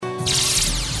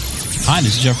Hi,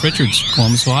 this is Jeff Richards,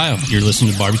 Columbus, Ohio. You're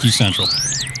listening to Barbecue Central.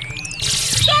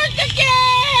 Start the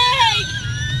game!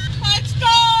 Let's go!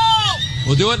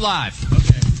 We'll do it live.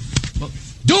 Okay. Well,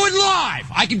 do it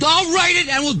live! I'll write it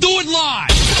and we'll do it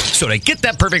live! So to get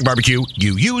that perfect barbecue,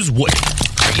 you use wood.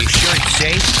 Are you sure it's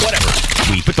safe? Whatever.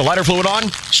 We put the lighter fluid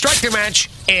on, strike the match,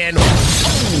 and...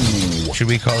 Oh, should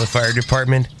we call the fire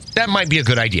department? That might be a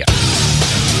good idea.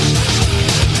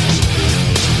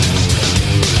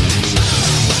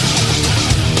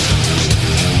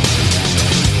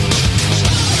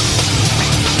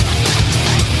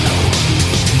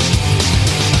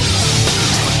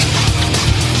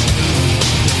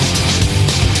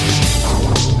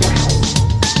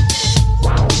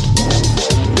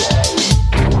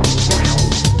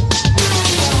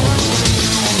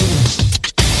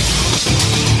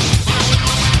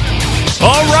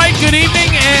 All right, good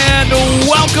evening, and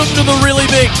welcome to the Really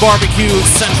Big Barbecue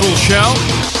Central Show.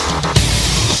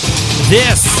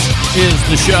 This is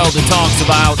the show that talks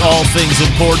about all things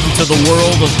important to the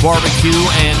world of barbecue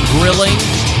and grilling,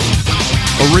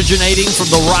 originating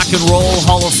from the Rock and Roll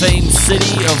Hall of Fame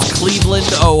city of Cleveland,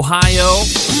 Ohio.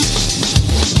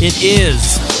 It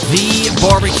is the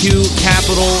barbecue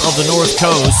capital of the North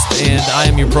Coast, and I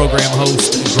am your program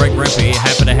host, Greg Rempe.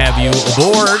 Happy to have you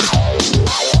aboard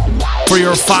for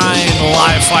your fine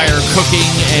live fire cooking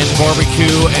and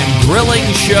barbecue and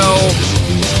grilling show.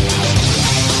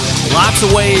 Lots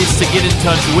of ways to get in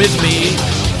touch with me,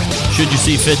 should you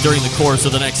see fit during the course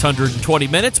of the next 120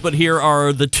 minutes, but here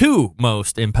are the two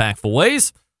most impactful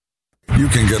ways. You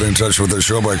can get in touch with the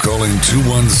show by calling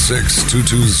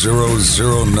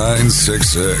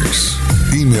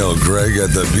 216-220-0966. Email Greg at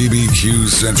the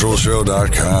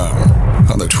bbqcentralshow.com.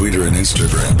 On the Twitter and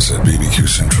Instagrams at BBQ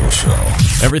Central Show.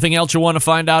 Everything else you want to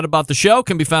find out about the show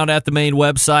can be found at the main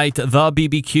website,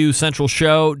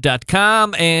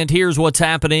 thebbqcentralshow.com. And here's what's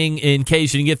happening in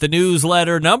case you didn't get the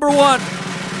newsletter. Number one,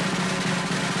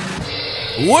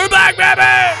 we're back, baby!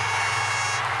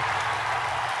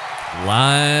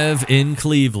 Live in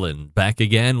Cleveland. Back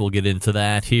again. We'll get into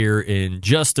that here in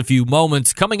just a few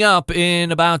moments. Coming up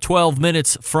in about 12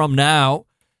 minutes from now,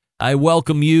 I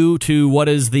welcome you to what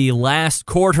is the last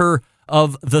quarter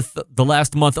of the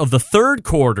last month of the third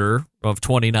quarter of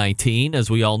 2019.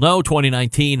 As we all know,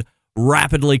 2019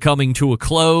 rapidly coming to a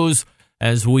close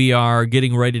as we are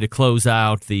getting ready to close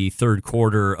out the third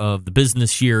quarter of the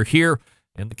business year here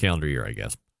and the calendar year, I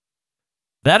guess.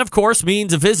 That, of course,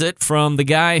 means a visit from the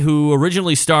guy who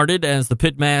originally started as the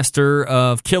pitmaster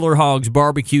of Killer Hog's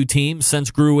barbecue team, since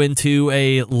grew into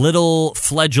a little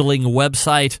fledgling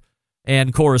website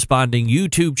and corresponding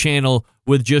YouTube channel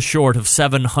with just short of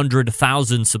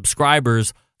 700,000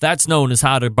 subscribers. That's known as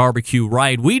How to Barbecue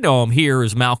Right. We know him here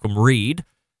as Malcom Reed,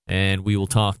 and we will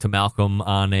talk to Malcom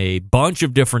on a bunch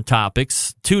of different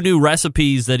topics. Two new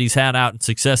recipes that he's had out in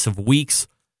successive weeks,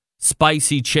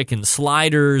 spicy chicken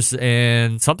sliders,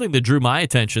 and something that drew my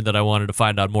attention that I wanted to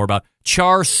find out more about,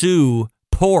 Char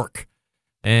pork.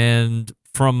 And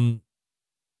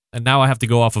now I have to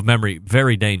go off of memory,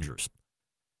 very dangerous.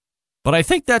 But I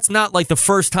think that's not like the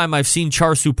first time I've seen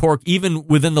char siu pork, even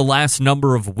within the last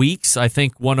number of weeks. I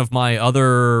think one of my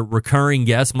other recurring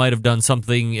guests might have done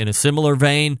something in a similar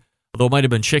vein, although it might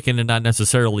have been chicken and not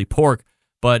necessarily pork.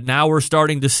 But now we're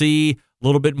starting to see a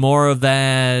little bit more of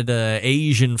that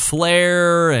Asian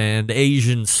flair and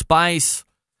Asian spice.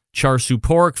 Char siu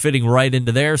pork fitting right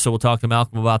into there, so we'll talk to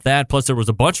Malcom about that. Plus, there was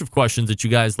a bunch of questions that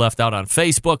you guys left out on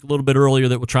Facebook a little bit earlier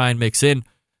that we'll try and mix in.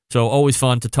 So always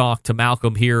fun to talk to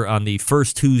Malcom here on the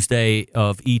first Tuesday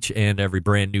of each and every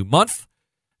brand new month.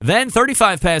 Then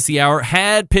 35 past the hour,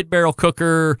 had Pit Barrel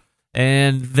Cooker,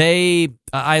 and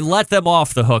I let them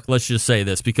off the hook, let's just say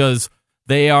this, because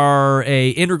they are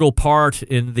a integral part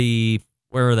in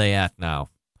where are they at now?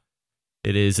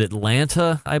 It is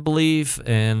Atlanta, I believe,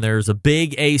 and there's a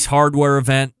big Ace Hardware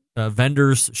event,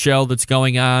 vendors show that's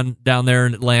going on down there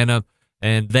in Atlanta,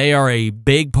 and they are a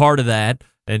big part of that.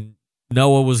 And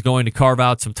Noah was going to carve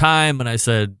out some time, and I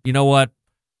said, you know what?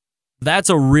 That's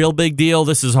a real big deal.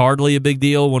 This is hardly a big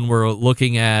deal when we're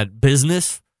looking at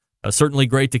business. Certainly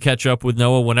great to catch up with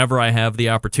Noah whenever I have the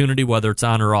opportunity, whether it's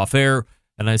on or off air.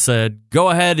 And I said, go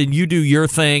ahead and you do your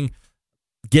thing.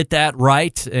 Get that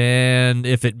right. And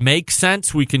if it makes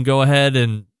sense, we can go ahead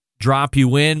and drop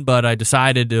you in. But I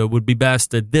decided it would be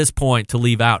best at this point to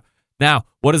leave out. Now,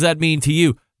 what does that mean to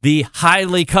you? The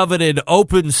highly coveted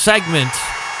open segment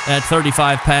at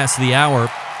 35 past the hour.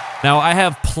 Now, I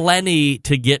have plenty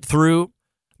to get through,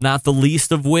 not the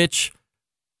least of which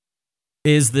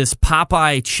is this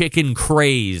Popeye chicken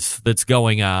craze that's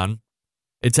going on.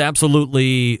 It's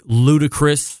absolutely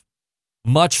ludicrous.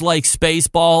 Much like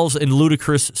Spaceballs and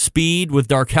Ludicrous Speed with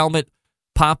Dark Helmet,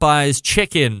 Popeye's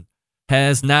chicken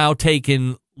has now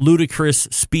taken ludicrous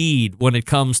speed when it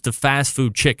comes to fast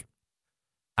food chicken.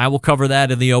 I will cover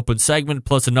that in the open segment,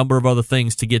 plus a number of other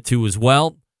things to get to as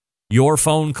well. Your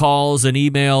phone calls and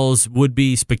emails would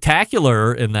be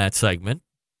spectacular in that segment.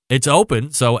 It's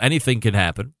open, so anything can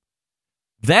happen.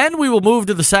 Then we will move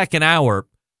to the second hour,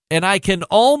 and I can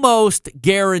almost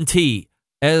guarantee,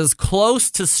 as close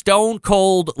to stone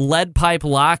cold lead pipe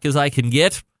lock as I can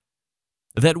get,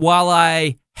 that while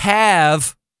I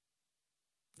have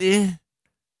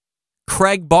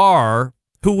Craig Barr,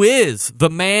 who is the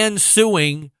man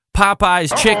suing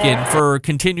Popeye's chicken for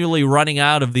continually running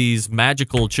out of these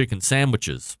magical chicken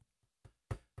sandwiches,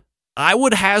 I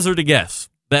would hazard a guess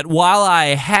that while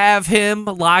I have him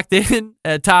locked in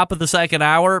at top of the second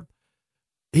hour,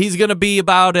 he's going to be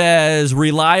about as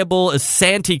reliable as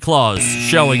Santa Claus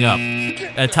showing up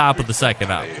at top of the second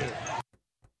hour.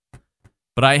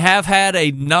 But I have had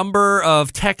a number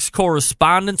of text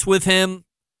correspondence with him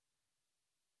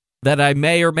that I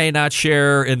may or may not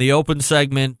share in the open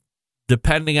segment,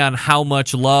 depending on how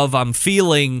much love I'm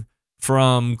feeling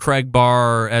from Craig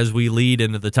Barr as we lead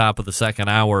into the top of the second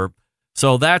hour.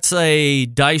 So that's a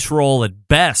dice roll at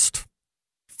best.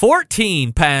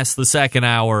 14 past the second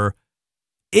hour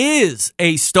is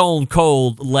a stone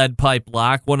cold lead pipe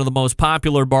lock, one of the most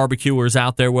popular barbecuers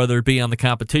out there, whether it be on the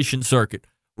competition circuit,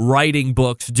 writing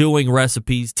books, doing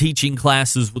recipes, teaching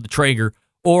classes with the Traeger,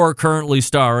 or currently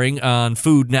starring on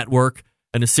Food Network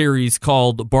in a series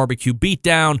called Barbecue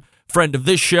Beatdown. Friend of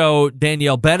this show,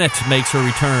 Danielle Bennett, makes her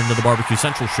return to the Barbecue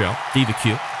Central show, Diva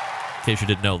Q, in case you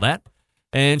didn't know that.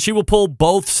 And she will pull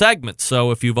both segments.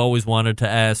 So if you've always wanted to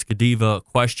ask a Diva a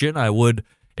question, I would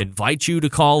invite you to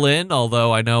call in,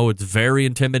 although I know it's very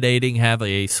intimidating have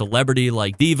a celebrity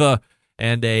like Diva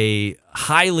and a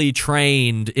highly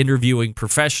trained interviewing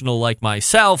professional like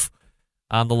myself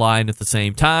on the line at the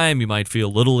same time. You might feel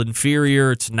a little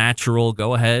inferior. It's natural.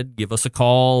 Go ahead. Give us a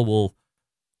call. We'll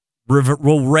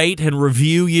rate and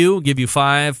review you. Give you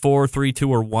 5, 4, 3,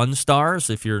 2, or 1 stars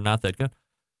if you're not that good.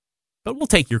 But we'll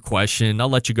take your question. I'll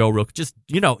let you go real quick. Just,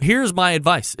 here's my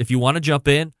advice. If you want to jump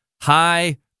in,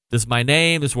 hi, this is my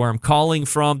name. This is where I'm calling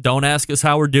from. Don't ask us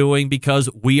how we're doing because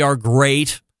we are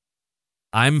great.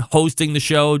 I'm hosting the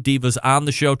show. Diva's on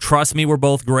the show. Trust me, we're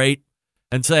both great.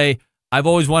 And say, I've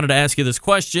always wanted to ask you this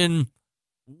question.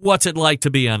 What's it like to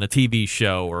be on a TV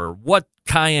show? Or what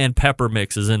cayenne pepper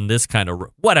mix is in this kind of...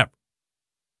 whatever.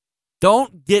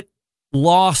 Don't get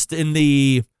lost in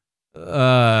the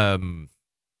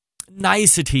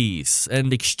niceties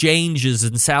and exchanges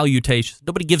and salutations.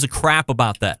 Nobody gives a crap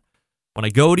about that. When I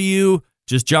go to you,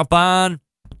 just jump on.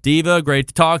 Diva, great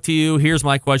to talk to you. Here's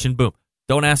my question. Boom.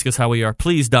 Don't ask us how we are.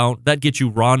 Please don't. That gets you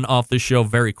run off this show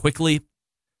very quickly.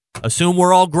 Assume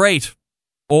we're all great.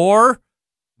 Or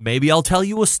maybe I'll tell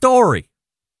you a story.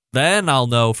 Then I'll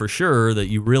know for sure that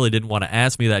you really didn't want to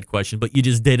ask me that question, but you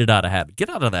just did it out of habit. Get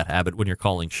out of that habit when you're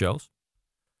calling shows.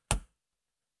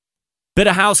 Bit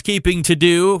of housekeeping to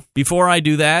do. Before I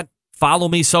do that, follow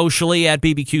me socially at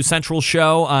BBQ Central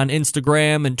Show on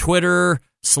Instagram and Twitter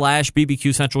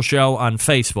 /BBQ Central Show on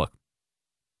Facebook.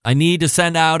 I need to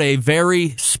send out a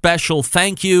very special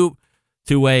thank you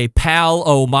to a pal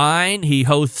o' mine. He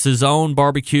hosts his own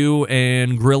barbecue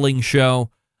and grilling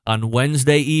show on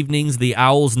Wednesday evenings, the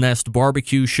Owl's Nest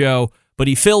Barbecue Show. But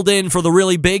he filled in for the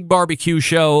really big barbecue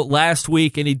show last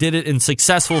week, and he did it in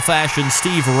successful fashion.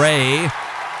 Steve Ray,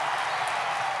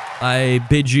 I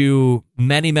bid you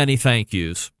many, many thank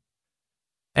yous.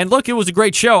 And look, it was a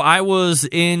great show. I was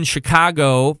in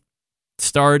Chicago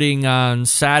starting on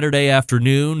Saturday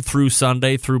afternoon through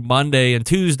Sunday, through Monday, and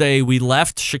Tuesday. We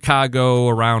left Chicago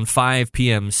around 5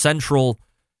 p.m. Central,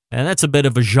 and that's a bit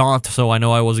of a jaunt, so I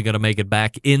know I wasn't going to make it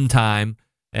back in time,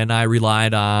 and I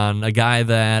relied on a guy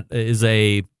that is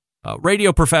a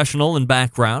radio professional in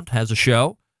background, has a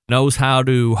show, knows how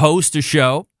to host a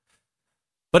show,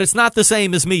 but it's not the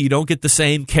same as me. You don't get the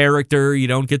same character, you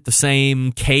don't get the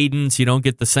same cadence, you don't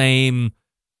get the same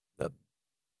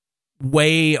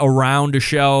way around a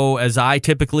show as I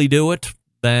typically do it.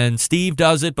 Then Steve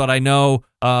does it, but I know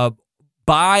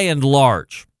by and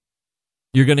large,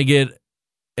 you're going to get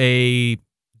a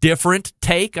different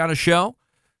take on a show.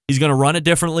 He's going to run it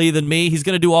differently than me. He's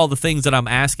going to do all the things that I'm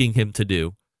asking him to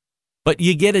do. But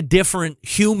you get a different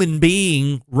human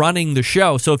being running the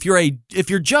show. So if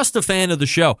you're just a fan of the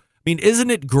show, I mean, isn't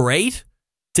it great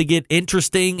to get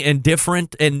interesting and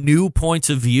different and new points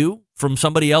of view from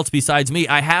somebody else besides me?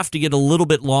 I have to get a little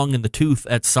bit long in the tooth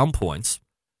at some points.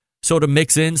 So to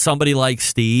mix in somebody like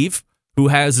Steve, who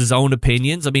has his own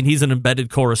opinions. I mean, he's an embedded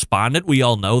correspondent. We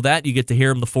all know that. You get to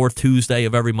hear him the fourth Tuesday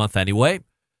of every month anyway.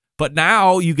 But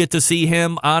now you get to see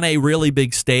him on a really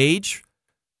big stage,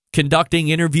 conducting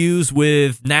interviews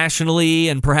with nationally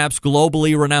and perhaps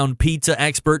globally renowned pizza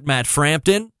expert Matt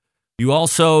Frampton. You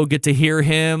also get to hear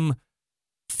him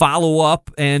follow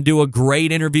up and do a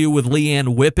great interview with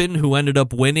Leanne Whippen, who ended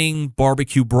up winning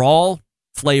Barbecue Brawl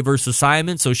Flavor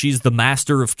Assignment. So she's the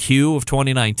master of Q of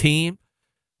 2019.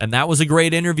 And that was a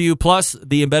great interview. Plus,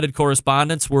 the embedded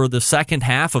correspondents were the second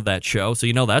half of that show. So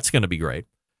you know that's going to be great.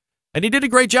 And he did a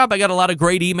great job. I got a lot of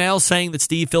great emails saying that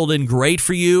Steve filled in great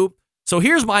for you. So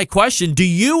here's my question. Do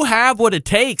you have what it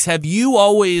takes? Have you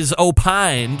always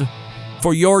opined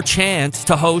for your chance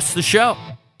to host the show?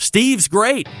 Steve's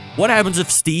great. What happens if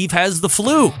Steve has the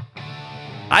flu?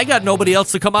 I got nobody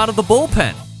else to come out of the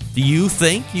bullpen. Do you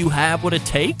think you have what it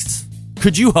takes?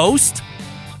 Could you host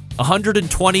a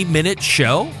 120-minute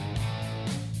show?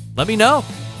 Let me know.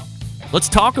 Let's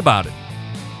talk about it.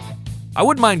 I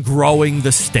wouldn't mind growing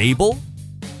the stable.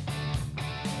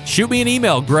 Shoot me an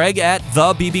email, Greg at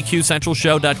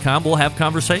thebbqcentralshow.com. We'll have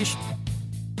conversations.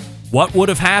 What would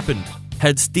have happened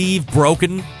had Steve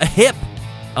broken a hip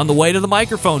on the way to the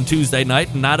microphone Tuesday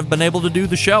night and not have been able to do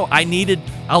the show? I'll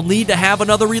need to have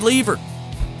another reliever.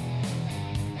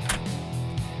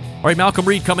 All right, Malcolm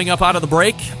Reed coming up out of the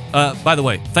break. By the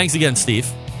way, thanks again, Steve.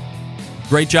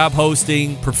 Great job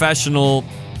hosting, professional.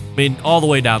 I mean, all the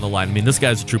way down the line. I mean, this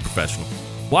guy's a true professional.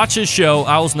 Watch his show,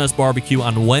 Owl's Nest Barbecue,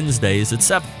 on Wednesdays at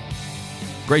 7.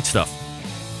 Great stuff.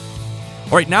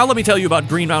 All right, now let me tell you about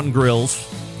Green Mountain Grills.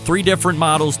 3 different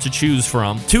models to choose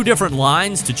from. 2 different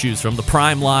lines to choose from. The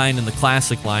Prime line and the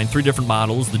Classic line. 3 different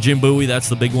models. The Jim Bowie, that's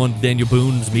the big one. Daniel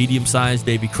Boone's medium size.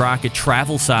 Davy Crockett,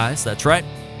 travel size. That's right.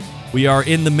 We are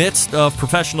in the midst of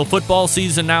professional football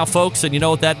season now, folks, and you know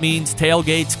what that means.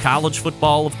 Tailgates, college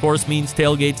football, of course, means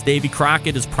tailgates. Davy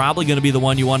Crockett is probably going to be the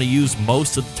one you want to use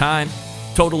most of the time.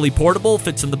 Totally portable,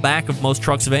 fits in the back of most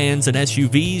trucks, vans, and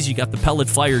SUVs. You got the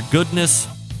pellet-fired goodness,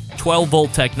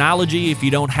 12-volt technology. If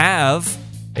you don't have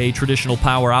a traditional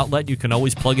power outlet, you can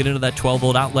always plug it into that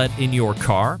 12-volt outlet in your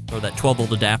car, or that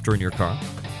 12-volt adapter in your car.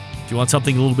 If you want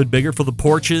something a little bit bigger for the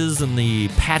porches and the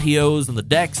patios and the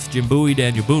decks, Jim Bowie,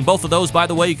 Daniel Boone, both of those, by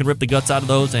the way, you can rip the guts out of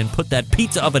those and put that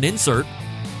pizza oven insert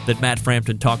that Matt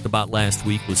Frampton talked about last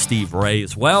week with Steve Ray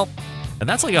as well. And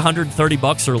that's like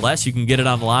 $130 or less. You can get it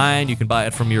online. You can buy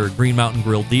it from your Green Mountain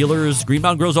Grill dealers. Green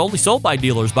Mountain Grill's only sold by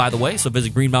dealers, by the way, so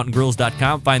visit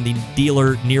greenmountaingrills.com, find the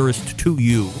dealer nearest to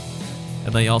you.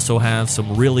 And they also have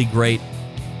some really great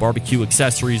barbecue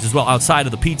accessories as well, outside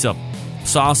of the pizza.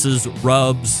 Sauces,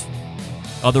 rubs,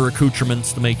 other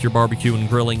accoutrements to make your barbecue and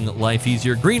grilling life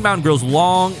easier. Green Mountain Grill's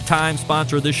long-time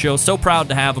sponsor of this show. So proud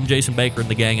to have them, Jason Baker and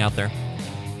the gang out there.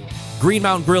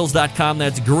 greenmountaingrills.com.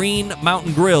 That's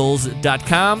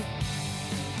greenmountaingrills.com.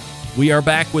 We are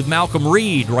back with Malcolm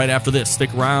Reed right after this.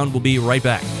 Stick around. We'll be right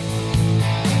back.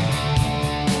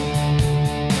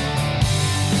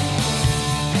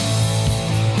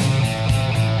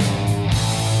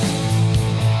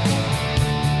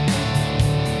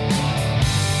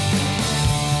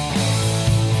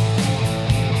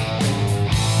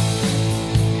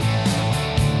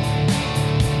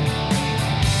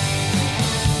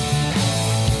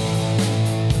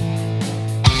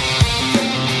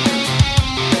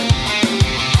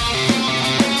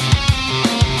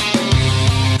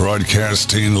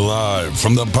 Broadcasting live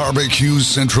from the Barbecue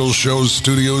Central Show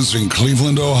studios in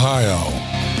Cleveland, Ohio.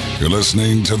 You're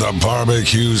listening to the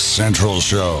Barbecue Central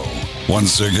Show.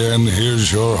 Once again,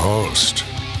 here's your host,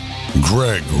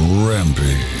 Greg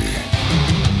Rempe.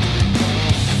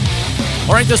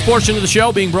 All right, this portion of the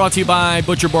show being brought to you by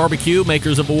Butcher Barbecue,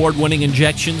 makers of award-winning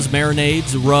injections,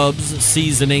 marinades, rubs,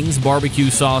 seasonings, barbecue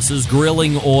sauces,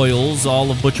 grilling oils, all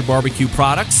of Butcher Barbecue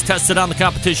products, tested on the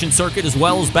competition circuit as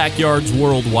well as backyards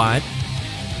worldwide.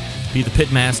 Be the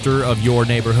pitmaster of your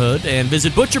neighborhood, and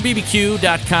visit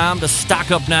butcherbbq.com to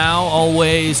stock up now.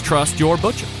 Always trust your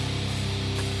butcher.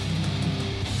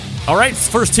 All right, it's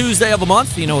the first Tuesday of the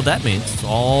month. You know what that means. It's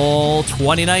all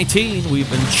 2019. We've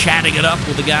been chatting it up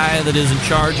with the guy that is in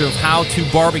charge of how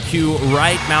to barbecue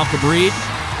right, Malcolm Reed.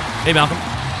 Hey, Malcolm.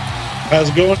 How's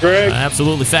it going, Greg?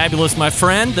 Absolutely fabulous, my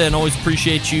friend, and always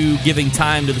appreciate you giving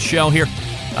time to the show here.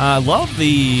 I love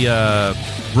the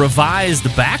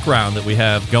revised background that we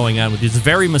have going on with you. It's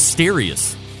very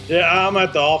mysterious. Yeah, I'm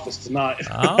at the office tonight.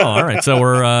 Oh, all right. So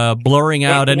we're blurring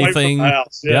out anything.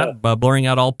 House, yeah. Blurring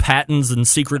out all patents and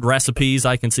secret recipes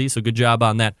I can see. So good job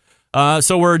on that.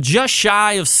 So we're just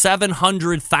shy of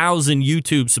 700,000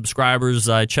 YouTube subscribers.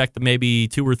 I checked maybe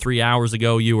 2 or 3 hours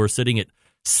ago. You were sitting at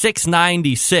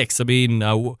 696. I mean,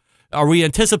 Are we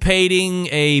anticipating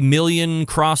a million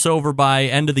crossover by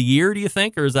end of the year, do you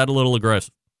think, or is that a little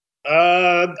aggressive?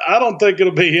 I don't think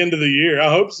it'll be end of the year. I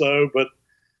hope so, but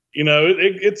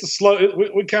it's a slow.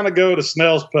 We kind of go at a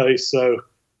snail's pace, so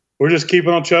we're just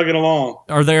keeping on chugging along.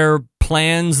 Are there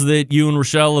plans that you and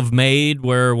Rochelle have made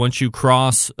where once you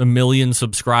cross 1 million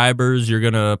subscribers, you're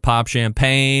going to pop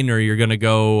champagne or you're going to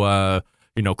go,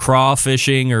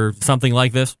 crawfishing or something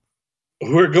like this?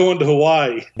 We're going to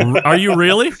Hawaii. Are you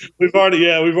really? We've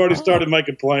already started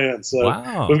making plans. So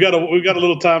wow. we've got a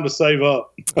little time to save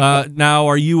up. Now,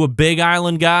 are you a big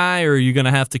island guy, or are you going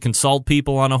to have to consult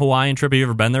people on a Hawaiian trip? Have you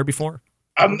ever been there before?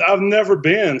 I've never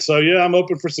been, so yeah, I'm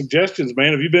open for suggestions,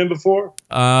 man. Have you been before?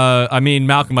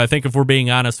 Malcolm, I think if we're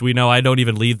being honest, we know I don't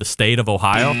even leave the state of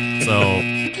Ohio, so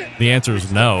the answer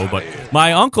is no. But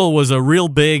my uncle was a real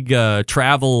big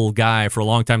travel guy for a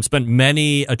long time, spent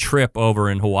many a trip over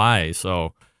in Hawaii,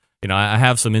 so I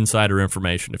have some insider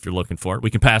information if you're looking for it.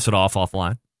 We can pass it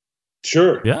offline.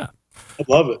 Sure. Yeah. I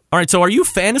love it. All right, so are you a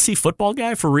fantasy football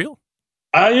guy for real?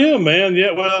 I am, man.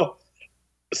 Yeah, well,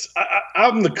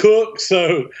 I'm the cook,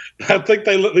 so I think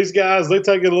these guys take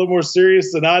it a little more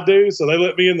serious than I do, so they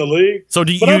let me in the league. So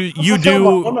do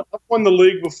I've won the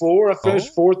league before. I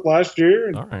finished 4th last year.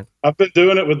 And all right. I've been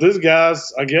doing it with these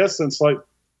guys, I guess, since like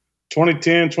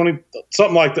 2010,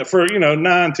 something like that for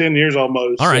 9-10 years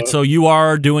almost. All right, so you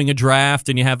are doing a draft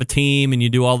and you have a team and you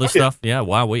do all this stuff. Yeah,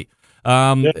 wow. Is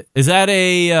that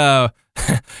a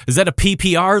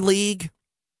PPR league?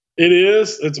 It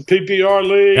is. It's a PPR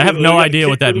league. I have no idea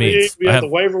what that means. We have the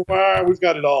waiver wire. We've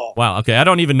got it all. Wow. Okay. I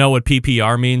don't even know what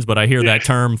PPR means, but I hear that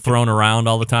term thrown around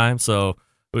all the time. So,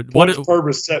 points per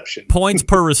reception. Points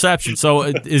per reception. So,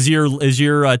 is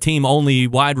your team only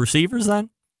wide receivers then?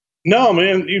 No,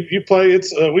 man. You play.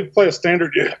 We play a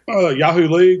standard Yahoo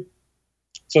league.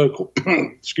 So,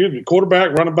 excuse me.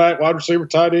 Quarterback, running back, wide receiver,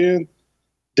 tight end,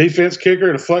 defense, kicker,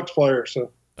 and a flex player. So,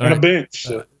 and a bench.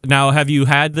 So. Now, have you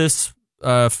had this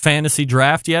fantasy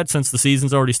draft yet since the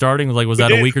season's already starting? Was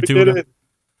that a week or two ago? It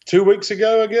 2 weeks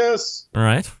ago, I guess. All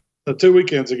right. 2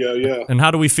 weekends ago, yeah. And how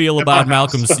do we feel about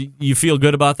Malcolm's? You feel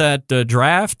good about that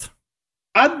draft?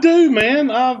 I do,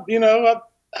 man. I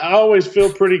always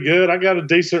feel pretty good. I got a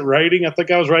decent rating. I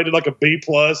think I was rated like a B+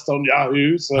 on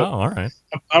Yahoo. So all right.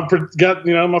 I'm got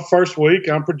my first week.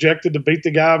 I'm projected to beat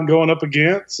the guy I'm going up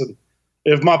against, and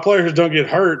if my players don't get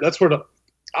hurt, that's where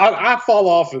I fall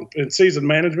off in season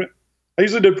management. I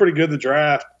usually do pretty good in the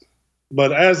draft,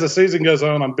 but as the season goes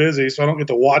on, I'm busy, so I don't get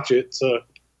to watch it. So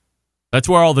that's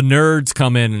where all the nerds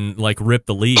come in and rip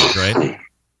the league, right?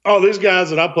 Oh, these guys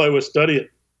that I play with study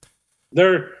it.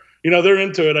 They're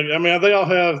into it. I mean, they all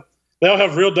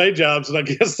have real day jobs, and I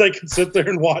guess they can sit there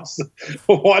and watch the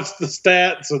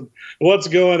stats and what's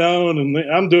going on. And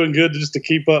I'm doing good just to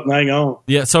keep up and hang on.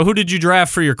 Yeah. So who did you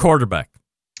draft for your quarterback?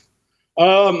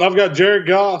 I've got Jared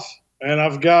Goff. And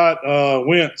I've got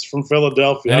Wentz from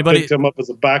Philadelphia. I picked him up as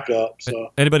a backup.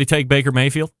 So anybody take Baker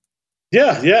Mayfield?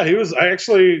 Yeah. He was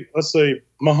actually, let's see,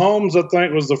 Mahomes, I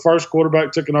think, was the first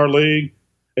quarterback took in our league.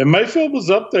 And Mayfield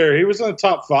was up there. He was in the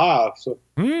top 5. So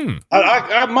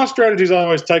my strategy is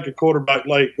always take a quarterback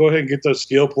late. Go ahead and get those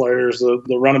skill players,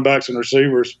 the running backs and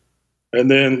receivers. And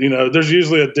then, there's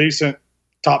usually a decent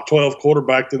top 12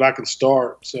 quarterback that I can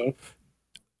start. So.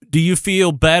 Do you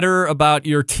feel better about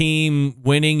your team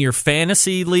winning your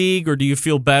fantasy league, or do you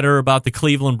feel better about the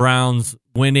Cleveland Browns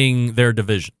winning their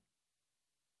division?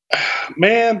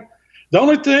 Man, the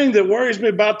only thing that worries me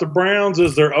about the Browns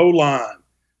is their O-line.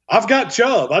 I've got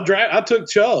Chubb. I took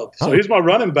Chubb, so he's my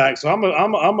running back. So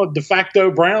I'm a de facto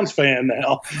Browns fan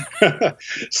now.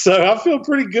 So I feel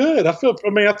pretty good. I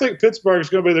think Pittsburgh's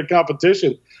going to be their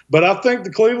competition, but I think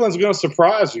the Cleveland's going to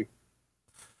surprise you.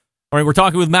 All right, we're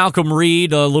talking with Malcolm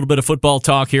Reed, a little bit of football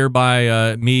talk here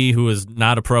by me, who is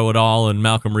not a pro at all, and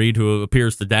Malcolm Reed, who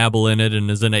appears to dabble in it and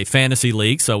is in a fantasy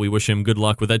league, so we wish him good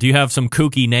luck with that. Do you have some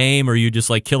kooky name, or are you just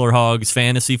like Killer Hog's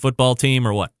fantasy football team,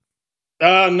 or what?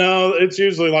 No, it's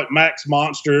usually like Max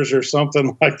Monsters or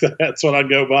something like that. That's what I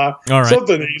go by. All right.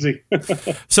 Something easy.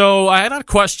 So I had a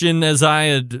question as I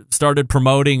had started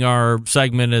promoting our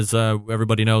segment, as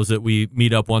everybody knows that we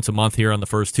meet up once a month here on the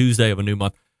first Tuesday of a new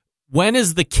month. When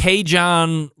is the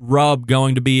Cajun rub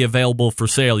going to be available for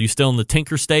sale? You still in the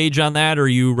tinker stage on that, or are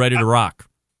you ready to rock?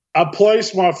 I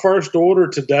placed my first order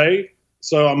today,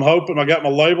 so I'm hoping I got my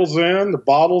labels in. The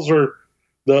bottles are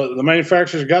the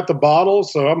manufacturer's got the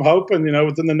bottles, so I'm hoping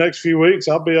within the next few weeks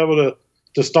I'll be able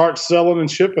to start selling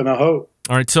and shipping. I hope.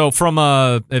 All right. So from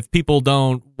if people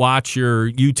don't watch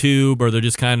your YouTube, or they're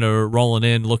just kind of rolling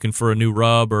in looking for a new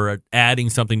rub or adding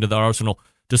something to the arsenal.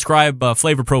 Describe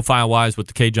flavor profile-wise what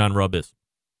the Cajun rub is.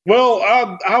 Well,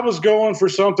 I was going for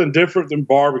something different than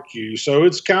barbecue. So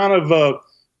it's kind of a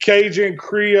Cajun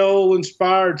Creole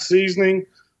inspired seasoning.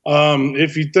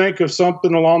 If you think of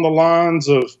something along the lines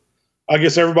of, I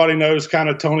guess everybody knows kind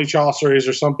of Tony Chaucer's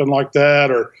or something like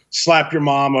that, or Slap Your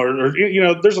Mama, or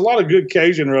there's a lot of good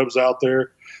Cajun rubs out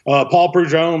there. Paul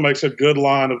Proujon makes a good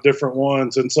line of different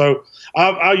ones. And so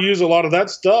I use a lot of that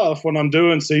stuff when I'm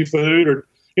doing seafood or,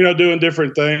 doing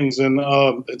different things. And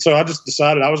so I just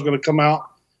decided I was going to come out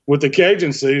with the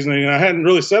Cajun seasoning. And I hadn't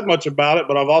really said much about it,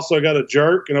 but I've also got a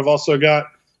jerk and I've also got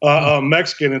a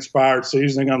Mexican inspired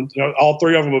seasoning. All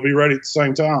three of them will be ready at the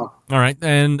same time. All right.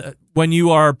 And when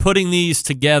you are putting these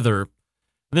together,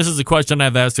 and this is a question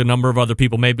I've asked a number of other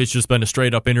people. Maybe it's just been a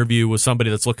straight up interview with somebody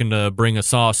that's looking to bring a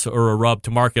sauce or a rub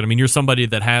to market. I mean, you're somebody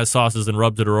that has sauces and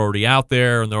rubs that are already out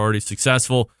there and they're already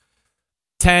successful.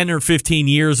 10 or 15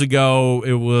 years ago,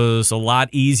 it was a lot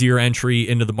easier entry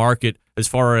into the market as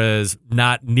far as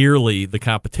not nearly the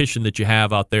competition that you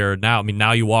have out there now. I mean,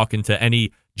 now you walk into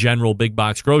any general big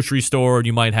box grocery store and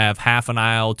you might have half an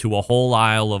aisle to a whole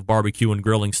aisle of barbecue and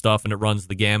grilling stuff, and it runs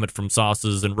the gamut from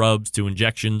sauces and rubs to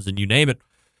injections and you name it.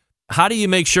 How do you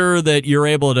make sure that you're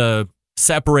able to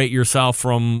separate yourself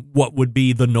from what would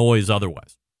be the noise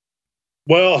otherwise?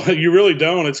 Well, you really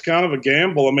don't. It's kind of a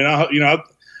gamble. I mean,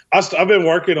 I've been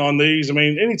working on these. I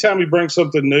mean, anytime you bring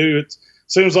something new, it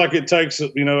seems like it takes, a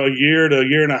year to a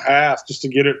year and a half just to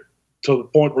get it to the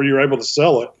point where you're able to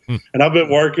sell it. And I've been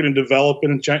working and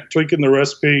developing and tweaking the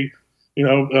recipe,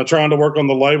 trying to work on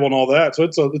the label and all that. So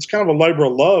it's kind of a labor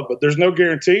of love, but there's no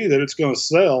guarantee that it's going to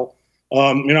sell.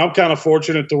 I'm kind of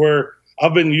fortunate to where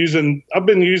I've been using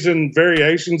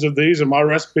variations of these in my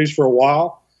recipes for a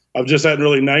while. I've just hadn't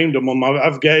really named them.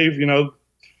 I've gave,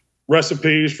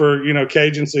 recipes for,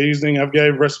 Cajun seasoning. I've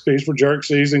gave recipes for jerk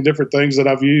seasoning, different things that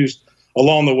I've used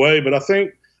along the way. But I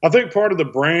think part of the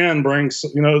brand brings, a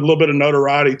little bit of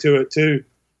notoriety to it too.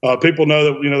 People know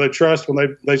that, they trust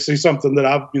when they see something that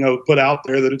I've, put out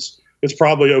there that it's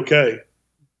probably okay.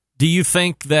 Do you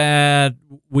think that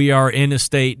we are in a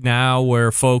state now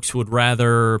where folks would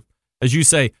rather, as you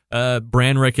say,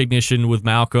 brand recognition with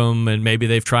Malcom, and maybe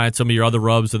they've tried some of your other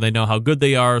rubs and they know how good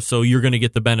they are, so you're going to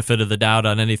get the benefit of the doubt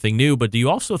on anything new? But do you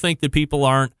also think that people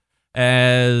aren't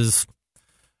as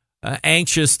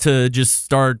anxious to just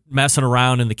start messing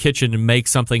around in the kitchen and make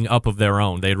something up of their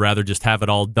own? They'd rather just have it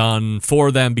all done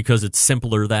for them because it's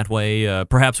simpler that way.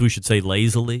 Perhaps we should say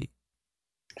lazily.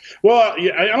 Well,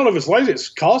 I don't know if it's lazy.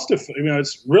 It's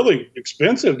it's really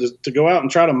expensive to go out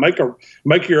and try to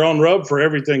make your own rub for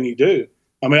everything you do.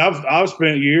 I mean, I've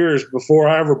spent years before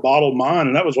I ever bottled mine,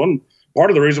 and that was one part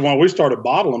of the reason why we started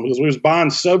bottling, because we was buying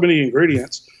so many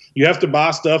ingredients. You have to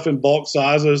buy stuff in bulk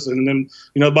sizes, and then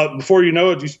but before you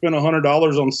know it, you spend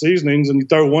 $100 on seasonings, and you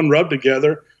throw one rub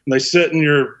together, and they sit in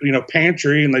your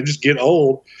pantry, and they just get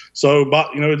old. So,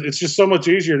 it's just so much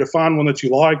easier to find one that you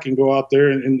like and go out there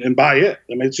and buy it.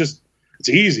 I mean, it's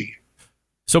easy.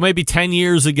 So maybe 10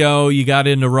 years ago, you got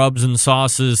into rubs and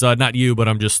sauces. Not you, but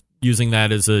I'm just using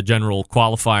that as a general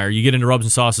qualifier. You get into rubs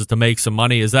and sauces to make some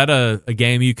money. Is that a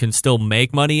game you can still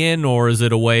make money in, or is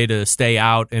it a way to stay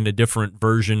out in a different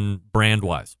version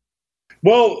brand-wise?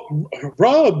 Well,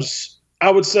 rubs,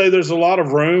 I would say there's a lot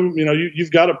of room.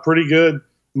 You've got a pretty good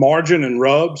margin in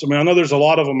rubs. I mean, I know there's a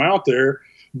lot of them out there,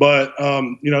 but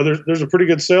there's a pretty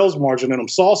good sales margin in them.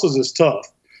 Sauces is tough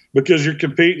because you're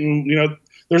competing.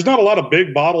 There's not a lot of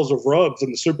big bottles of rubs in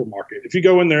the supermarket. If you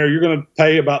go in there, you're going to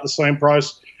pay about the same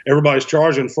price everybody's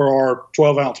charging for our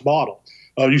 12-ounce bottle.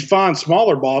 You find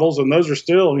smaller bottles, and those are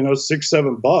still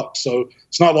 $6-7. So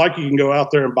it's not like you can go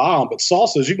out there and buy them. But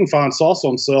sauces, you can find sauce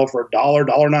on sale for $1,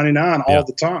 $1.99 all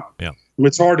the time. Yeah,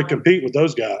 it's hard to compete with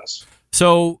those guys.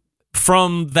 So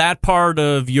from that part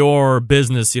of your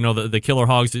business, the Killer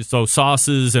Hogs, so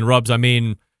sauces and rubs, I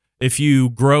mean, if you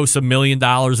gross $1 million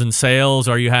in sales,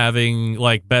 are you having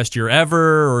like best year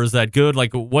ever, or is that good?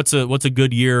 Like, what's a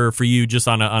good year for you just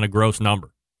on a gross number?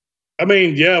 I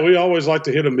mean, yeah, we always like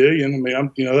to hit $1 million. I mean,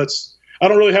 I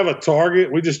don't really have a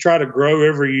target. We just try to grow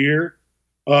every year.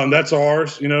 That's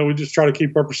ours. We just try to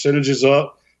keep our percentages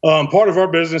up. Part of our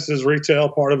business is retail,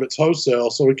 part of it's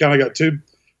wholesale. So we kind of got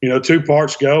two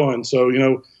parts going. So,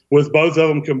 with both of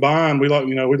them combined, we'd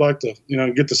like to,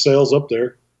 get the sales up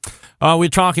there. We're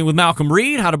talking with Malcom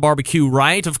Reed, how to barbecue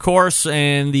right, of course,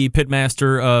 and the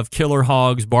pitmaster of Killer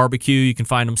Hogs Barbecue. You can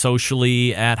find him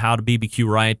socially at How to BBQ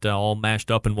Right, all mashed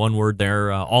up in one word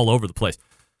there, all over the place.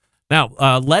 Now,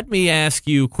 let me ask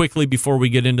you quickly before we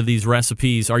get into these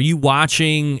recipes, are you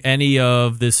watching any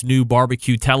of this new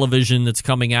barbecue television that's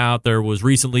coming out? There was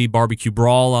recently Barbecue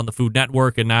Brawl on the Food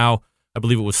Network, and now, I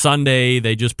believe it was Sunday,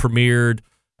 they just premiered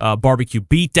Barbecue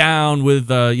Beatdown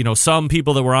with some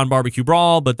people that were on Barbecue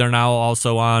Brawl, but they're now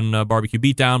also on Barbecue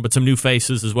Beatdown, but some new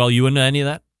faces as well. You into any of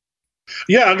that?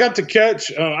 Yeah, I got to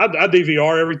catch. I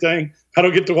DVR everything. I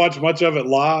don't get to watch much of it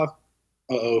live.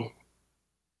 Uh-oh.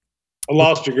 I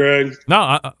lost you, Greg.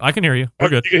 No, I can hear you. We're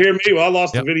good. You can hear me? Well, I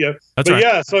lost the video. That's but right.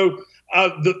 Yeah, so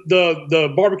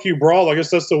the Barbecue Brawl, I guess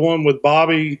that's the one with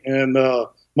Bobby and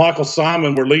Michael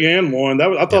Simon where Leanne won.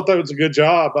 I thought that was a good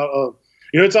job.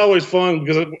 It's always fun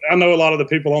because I know a lot of the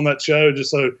people on that show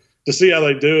just so to see how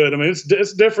they do it. I mean,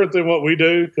 it's different than what we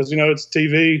do because, it's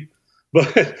TV,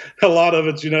 but a lot of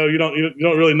it, you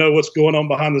don't really know what's going on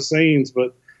behind the scenes,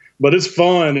 but it's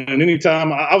fun. And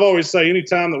I've always say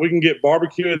anytime that we can get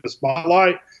barbecue in the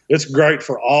spotlight, it's great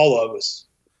for all of us.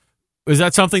 Is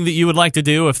that something that you would like to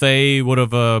do if they would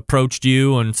have approached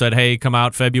you and said, hey, come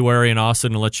out February in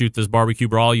Austin and let's shoot this Barbecue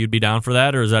Brawl? You'd be down for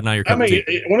that, or is that not your cup of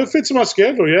tea? When it fits in my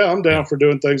schedule, yeah, I'm down for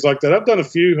doing things like that. I've done a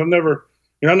few. I've never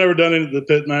done any of the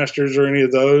Pit Masters or any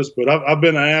of those, but I've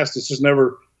been asked. It's just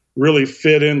never really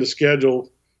fit in the schedule.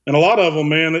 And a lot of them,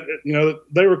 man,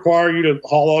 they require you to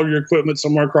haul all your equipment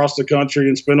somewhere across the country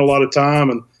and spend a lot of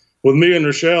time. And with me and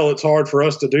Rochelle, it's hard for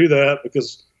us to do that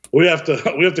because we have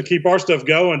to keep our stuff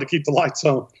going to keep the lights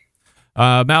on.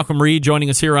 Malcolm Reed joining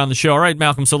us here on the show. All right,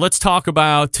 Malcolm, so let's talk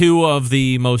about two of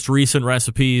the most recent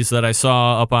recipes that I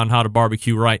saw up on How to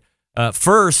Barbecue Right.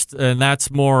 First, and that's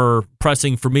more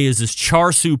pressing for me, is this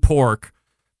char siu pork.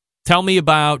 Tell me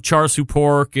about char siu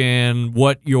pork and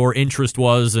what your interest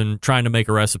was in trying to make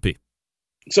a recipe.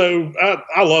 So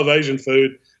I love Asian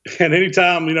food. And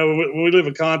anytime, when we leave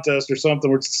a contest or something,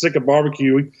 we're sick of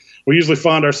barbecue, we usually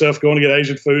find ourselves going to get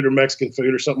Asian food or Mexican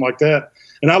food or something like that.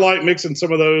 And I like mixing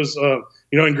some of those,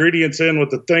 ingredients in with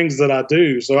the things that I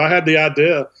do. So I had the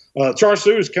idea. Char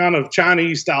siu is kind of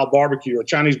Chinese-style barbecue or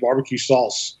Chinese barbecue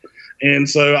sauce. And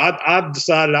so I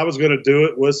decided I was going to do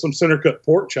it with some center-cut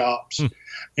pork chops.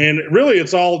 And really,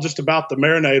 it's all just about the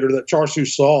marinade or that char siu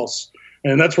sauce.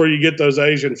 And that's where you get those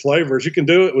Asian flavors. You can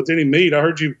do it with any meat. I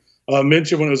heard you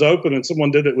mention when it was open and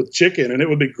someone did it with chicken, and it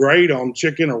would be great on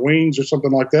chicken or wings or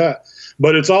something like that.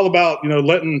 But it's all about,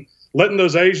 letting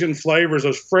those Asian flavors,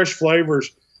 those fresh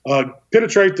flavors,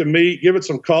 penetrate the meat, give it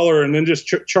some color, and then just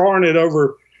charring it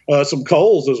over some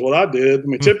coals is what I did. I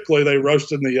mean, typically they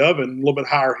roast in the oven, a little bit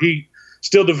higher heat,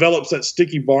 still develops that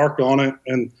sticky bark on it.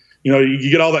 And, you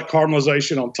get all that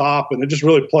caramelization on top, and it just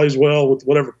really plays well with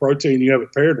whatever protein you have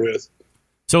it paired with.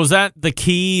 So is that the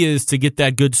key, is to get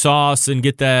that good sauce and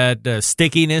get that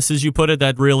stickiness, as you put it,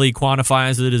 that really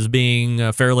quantifies it as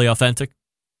being fairly authentic?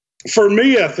 For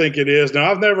me, I think it is.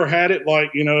 Now, I've never had it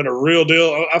in a real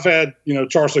deal. I've had,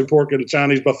 char siu pork at a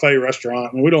Chinese buffet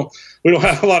restaurant. And we don't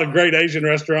have a lot of great Asian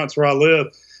restaurants where I live,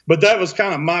 but that was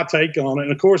kind of my take on it.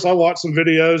 And of course, I watched some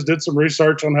videos, did some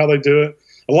research on how they do it.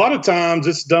 A lot of times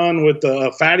it's done with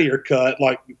a fattier cut,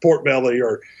 like pork belly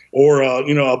or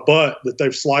a butt that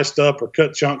they've sliced up or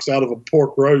cut chunks out of a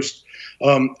pork roast.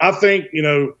 I think,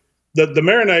 the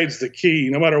marinade's the key.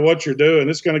 No matter what you're doing,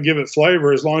 it's going to give it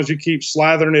flavor as long as you keep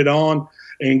slathering it on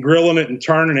and grilling it and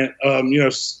turning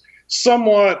it.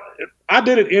 Somewhat. I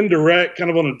did it indirect, kind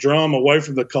of on a drum away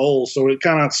from the coals, so it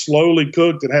kind of slowly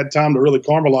cooked and had time to really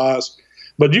caramelize.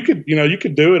 But you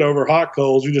could do it over hot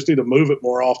coals. You just need to move it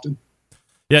more often.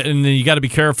 Yeah, and then you got to be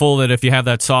careful that if you have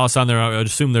that sauce on there, I would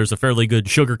assume there's a fairly good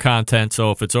sugar content.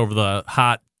 So if it's over the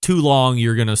hot too long,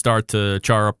 you're going to start to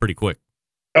char up pretty quick.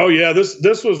 Oh yeah,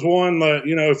 this was one that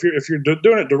if you're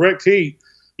doing it direct heat,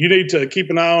 you need to keep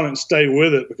an eye on it and stay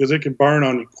with it because it can burn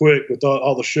on you quick with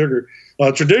all the sugar.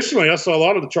 Traditionally, I saw a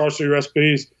lot of the char siu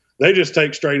recipes. They just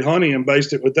take straight honey and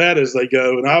baste it with that as they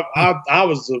go. And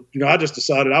I just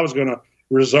decided I was going to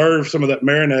reserve some of that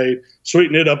marinade,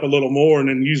 sweeten it up a little more, and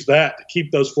then use that to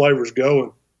keep those flavors going.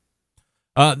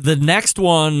 The next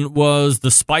one was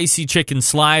the spicy chicken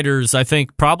sliders. I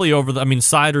think probably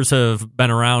sliders have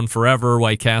been around forever,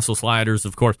 White Castle sliders,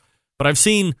 of course. But I've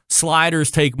seen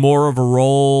sliders take more of a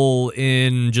role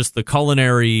in just the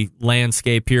culinary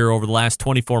landscape here over the last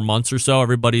 24 months or so.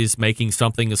 Everybody's making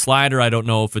something a slider. I don't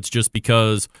know if it's just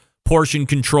because portion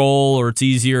control or it's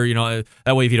easier,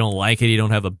 that way if you don't like it, you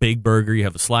don't have a big burger, you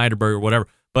have a slider burger, whatever.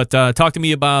 But talk to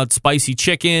me about spicy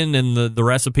chicken and the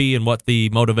recipe and what the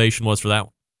motivation was for that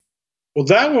one. Well,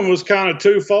 that one was kind of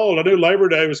twofold. I knew Labor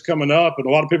Day was coming up, and a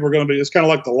lot of people are going to be, it's kind of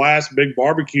like the last big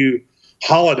barbecue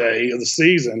holiday of the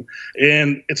season.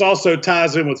 And it's also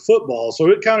ties in with football. So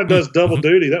it kind of does double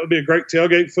duty. That would be a great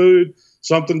tailgate food,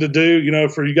 something to do,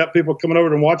 for you got people coming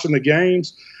over and watching the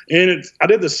games. And I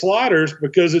did the sliders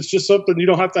because it's just something you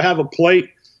don't have to have a plate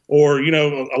or,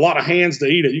 a lot of hands to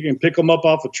eat it. You can pick them up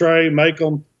off a tray, make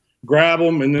them, grab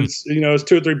them, and then it's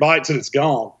 2 or 3 bites and it's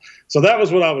gone. So that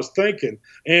was what I was thinking.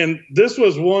 And this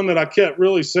was one that I kept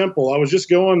really simple. I was just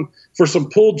going for some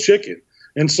pulled chicken.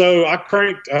 And so I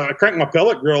cranked my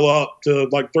pellet grill up to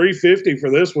like 350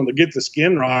 for this one to get the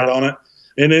skin right on it,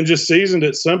 and then just seasoned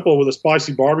it simple with a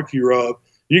spicy barbecue rub.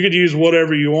 You could use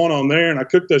whatever you want on there, and I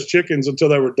cooked those chickens until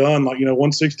they were done, like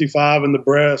 165 in the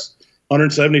breast,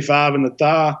 175 in the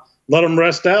thigh. Let them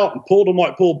rest out and pulled them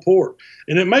like pulled pork.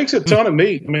 And it makes a ton of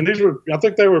meat. I mean, I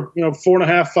think they were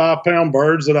 4.5, 5 pound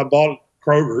birds that I bought at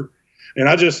Kroger, and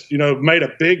I just made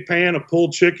a big pan of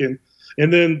pulled chicken.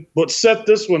 And then what set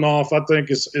this one off, I think,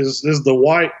 is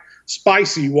the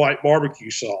spicy white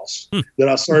barbecue sauce that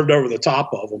I served over the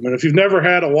top of them. And if you've never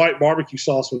had a white barbecue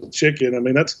sauce with chicken, I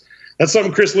mean, that's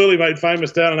something Chris Lilly made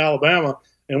famous down in Alabama.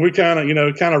 And we kind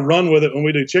of run with it when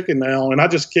we do chicken now. And I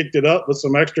just kicked it up with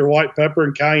some extra white pepper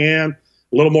and cayenne,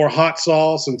 a little more hot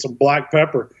sauce, and some black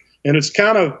pepper. And it's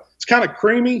kind of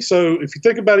creamy. So if you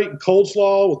think about eating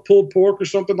coleslaw with pulled pork or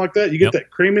something like that, you get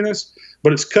that creaminess,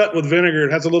 but it's cut with vinegar.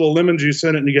 It has a little lemon juice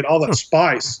in it, and you get all that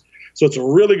spice. So it's a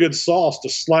really good sauce to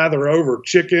slather over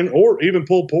chicken or even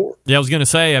pulled pork. Yeah, I was going to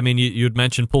say, I mean, you had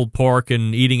mentioned pulled pork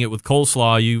and eating it with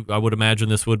coleslaw. I would imagine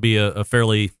this would be a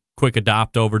fairly quick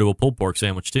adopt over to a pulled pork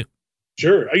sandwich too.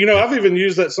 Sure. I've even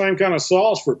used that same kind of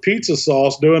sauce for pizza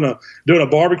sauce, doing a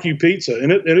barbecue pizza,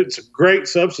 and it's a great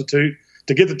substitute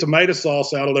to get the tomato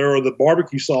sauce out of there, or the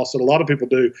barbecue sauce that a lot of people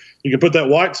do. You can put that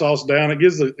white sauce down. It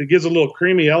gives a little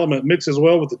creamy element, mixes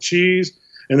well with the cheese,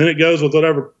 and then it goes with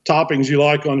whatever toppings you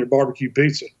like on your barbecue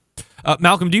pizza.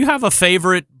 Malcolm, do you have a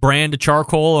favorite brand of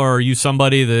charcoal, or are you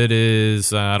somebody that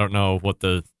is, I don't know what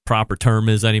the proper term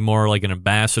is anymore, like an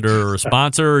ambassador or a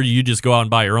sponsor, or do you just go out and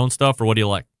buy your own stuff, or what do you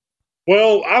like?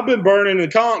 Well, I've been burning in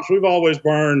comps. We've always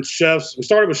burned Chef's. We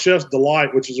started with Chef's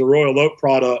Delight, which is a Royal Oak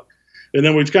product. And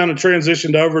then we've kind of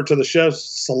transitioned over to the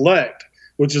Chef's Select,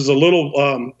 which is has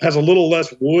a little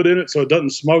less wood in it, so it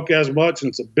doesn't smoke as much, and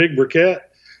it's a big briquette.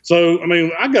 So, I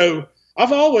mean,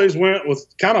 I've always went with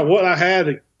kind of what I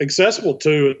had accessible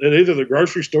to at either the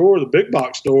grocery store or the big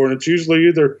box store, and it's usually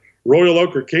either Royal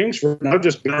Oak or Kingsford, and I've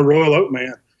just been a Royal Oak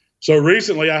man. So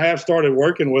recently I have started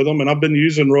working with them, and I've been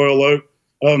using Royal Oak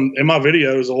in my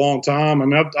videos a long time. I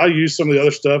mean, I use some of the other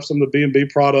stuff, some of the B&B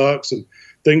products and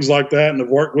things like that, and I've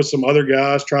worked with some other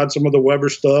guys, tried some of the Weber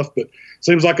stuff, but it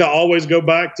seems like I always go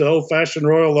back to old-fashioned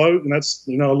Royal Oak, and that's,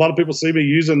 a lot of people see me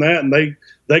using that, and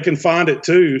they can find it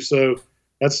too, so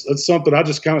that's something I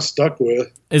just kind of stuck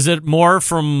with. Is it more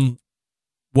from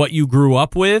what you grew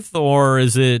up with, or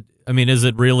is it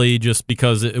really just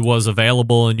because it was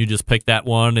available and you just picked that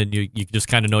one and you just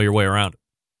kind of know your way around it?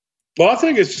 Well, I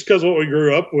think it's just because what we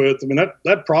grew up with. I mean,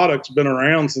 that product's been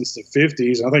around since the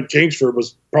 50s. I think Kingsford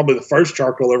was probably the first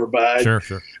charcoal ever bagged. Sure.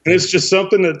 And it's just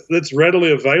something that's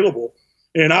readily available.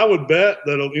 And I would bet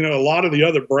that, a lot of the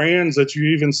other brands that you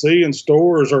even see in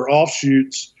stores are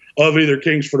offshoots of either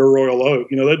Kingsford or Royal Oak.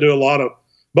 They do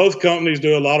both companies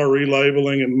do a lot of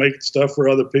relabeling and make stuff for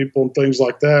other people and things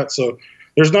like that. So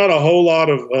there's not a whole lot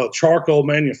of charcoal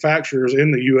manufacturers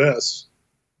in the U.S.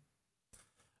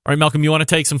 All right, Malcolm, you want to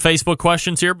take some Facebook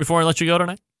questions here before I let you go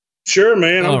tonight? Sure,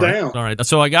 man. I'm down. All right.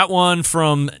 So I got one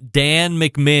from Dan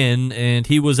McMinn, and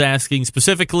he was asking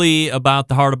specifically about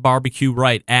the Heart of Barbecue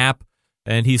Right app.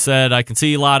 And he said, I can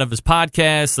see a lot of his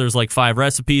podcasts. There's like 5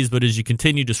 recipes, but as you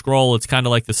continue to scroll, it's kind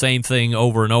of like the same thing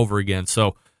over and over again.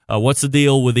 So what's the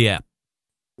deal with the app?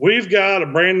 We've got a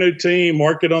brand new team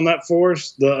working on that for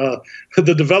us. The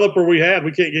developer we can't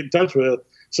get in touch with.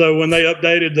 So when they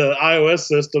updated the iOS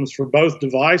systems for both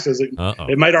devices,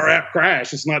 it made our app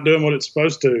crash. It's not doing what it's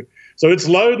supposed to. So it's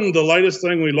loading the latest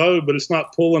thing we load, but it's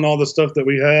not pulling all the stuff that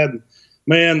we had.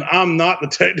 Man, I'm not the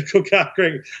technical guy,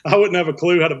 Craig. I wouldn't have a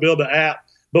clue how to build an app,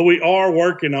 but we are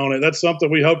working on it. That's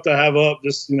something we hope to have up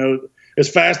just, as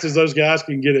fast as those guys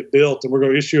can get it built, and we're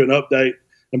going to issue an update.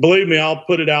 And believe me, I'll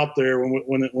put it out there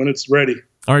when it's ready.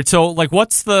 All right, so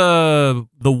what's the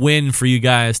win for you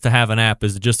guys to have an app?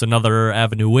 Is it just another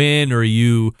avenue in, or are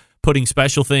you putting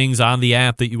special things on the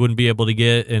app that you wouldn't be able to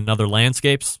get in other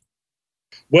landscapes?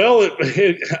 Well,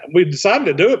 we decided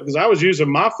to do it because I was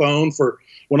using my phone for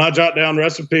when I jot down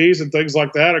recipes and things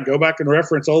like that, or go back and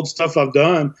reference old stuff I've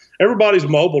done. Everybody's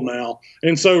mobile now,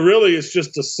 and so really it's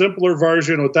just a simpler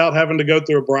version without having to go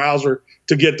through a browser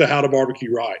to get to How to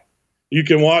Barbecue Right. You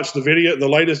can watch the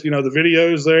latest, the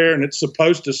videos there, and it's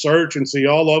supposed to search and see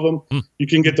all of them. You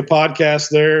can get the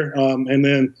podcast there, and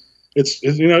then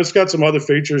it's got some other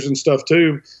features and stuff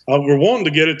too. We're wanting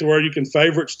to get it to where you can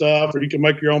favorite stuff, or you can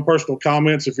make your own personal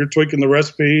comments if you're tweaking the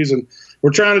recipes, and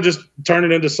we're trying to just turn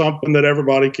it into something that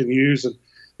everybody can use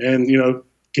and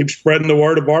keep spreading the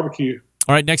word of barbecue.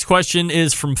 All right, next question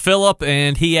is from Philip,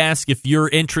 and he asks if you're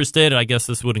interested, I guess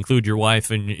this would include your wife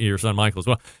and your son Michael as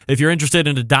well, if you're interested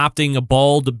in adopting a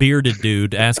bald, bearded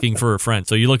dude asking for a friend.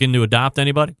 So you looking to adopt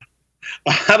anybody?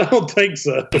 I don't think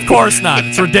so. Of course not.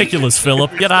 It's ridiculous,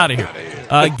 Philip. Get out of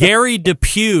here. Gary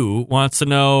Depew wants to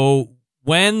know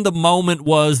when the moment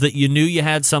was that you knew you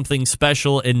had something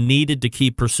special and needed to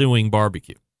keep pursuing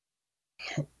barbecue.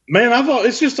 Man,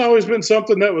 it's just always been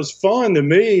something that was fun to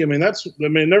me.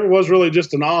 It never was really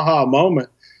just an aha moment.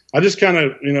 I just kind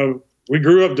of, we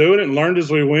grew up doing it and learned as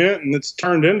we went, and it's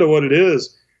turned into what it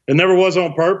is. It never was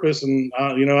on purpose, and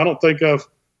I don't think I've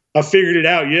figured it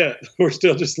out yet. We're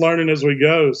still just learning as we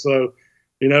go. So,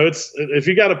 it's if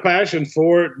you got a passion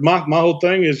for it, my whole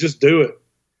thing is just do it,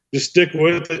 just stick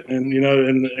with it, and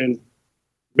and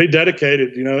be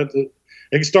dedicated.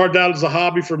 It started out as a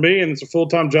hobby for me, and it's a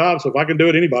full-time job, so if I can do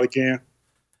it, anybody can.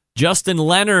 Justin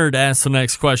Leonard asked the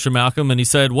next question, Malcolm, and he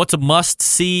said, what's a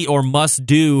must-see or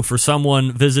must-do for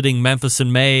someone visiting Memphis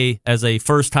in May as a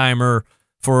first-timer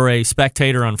for a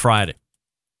spectator on Friday?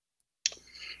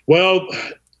 Well,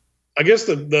 I guess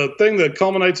the thing that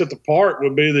culminates at the park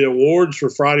would be the awards for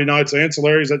Friday night's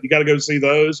ancillaries. That you got to go see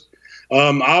those.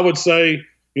 I would say,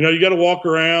 you got to walk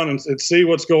around and see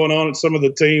what's going on at some of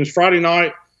the teams. Friday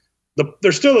night,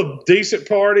 there's still a decent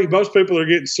party. Most people are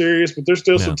getting serious, but there's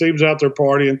still some teams out there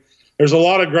partying. There's a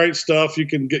lot of great stuff you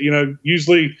can get.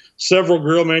 Usually several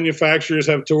grill manufacturers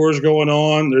have tours going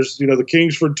on. There's, the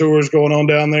Kingsford tours going on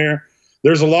down there.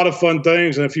 There's a lot of fun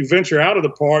things. And if you venture out of the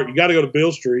park, you got to go to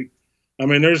Beale Street.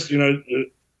 There's,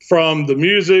 from the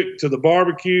music to the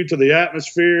barbecue to the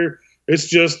atmosphere, it's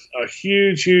just a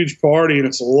huge, huge party. And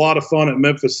it's a lot of fun at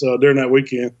Memphis during that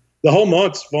weekend. The whole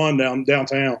month's fun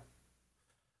downtown.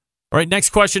 All right, next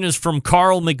question is from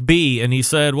Carl McBee, and he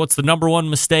said, what's the number one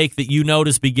mistake that you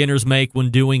notice beginners make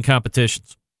when doing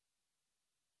competitions?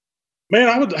 Man,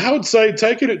 I would say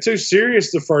taking it too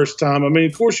serious the first time.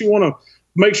 Of course, you want to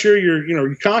make sure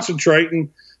you're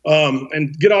concentrating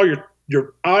and get all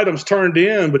your items turned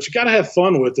in, but you got to have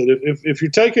fun with it. If you're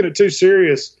taking it too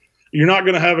serious, you're not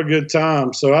going to have a good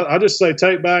time. So I just say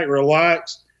take back,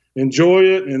 relax, enjoy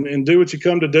it, and do what you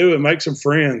come to do and make some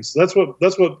friends. That's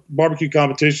what barbecue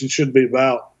competition should be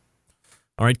about.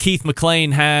 All right, Keith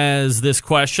McLean has this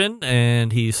question,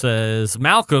 and he says,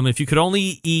 Malcolm, if you could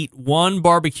only eat one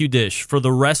barbecue dish for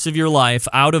the rest of your life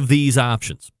out of these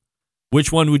options,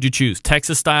 which one would you choose?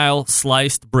 Texas-style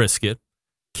sliced brisket,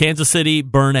 Kansas City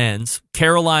burn ends,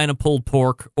 Carolina pulled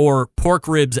pork, or pork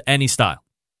ribs any style?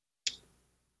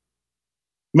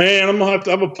 Man, I'm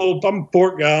a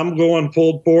pork guy. I'm going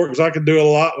pulled pork because I can do a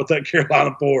lot with that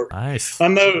Carolina pork. Nice. I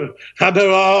know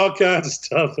all kinds of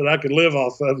stuff that I could live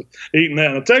off of eating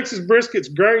that. Now, Texas brisket's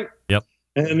great. Yep.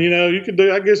 And you could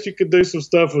do some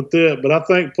stuff with it, but I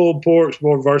think pulled pork's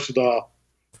more versatile.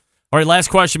 All right, last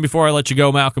question before I let you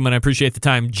go, Malcolm, and I appreciate the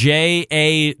time.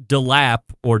 J.A. DeLap,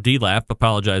 or D-Lap,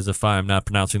 apologize if I'm not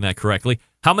pronouncing that correctly.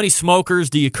 How many smokers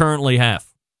do you currently have?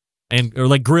 Or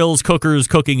like grills, cookers,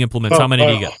 cooking implements, how many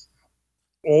do you got?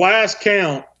 Last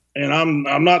count, and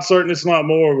I'm not certain it's not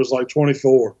more, it was like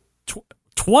 24.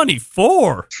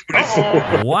 24?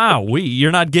 Oh, wow.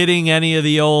 You're not getting any of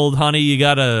the old, honey, you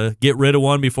got to get rid of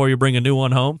one before you bring a new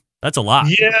one home? That's a lot.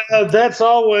 Yeah, that's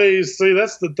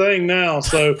the thing now.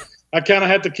 So I kind of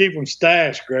have to keep them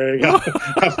stashed, Greg.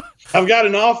 I've got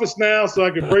an office now, so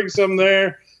I can bring some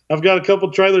there. I've got a couple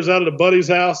trailers out of the buddy's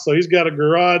house, so he's got a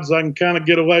garage, so I can kind of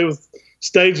get away with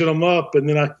staging them up, and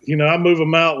then I move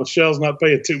them out when Shell's not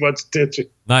paying too much attention.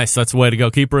 Nice, that's the way to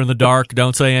go. Keep her in the dark.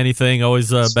 Don't say anything.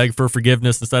 Always beg for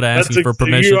forgiveness instead of asking for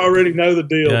permission. You already know the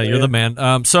deal. Yeah, man. You're the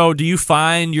man. So, do you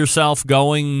find yourself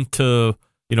going to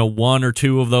one or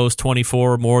two of those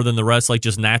 24 more than the rest, like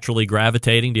just naturally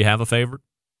gravitating? Do you have a favorite?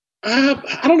 I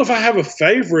don't know if I have a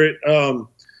favorite.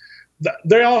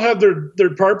 They all have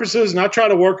their purposes, and I try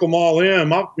to work them all in.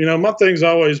 My thing's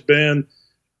always been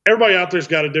everybody out there's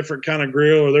got a different kind of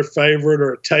grill or their favorite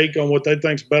or a take on what they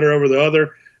think's better over the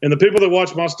other. And the people that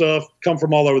watch my stuff come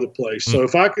from all over the place. So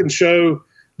if I can show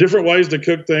different ways to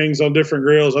cook things on different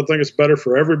grills, I think it's better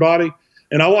for everybody.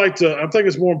 And I think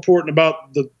it's more important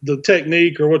about the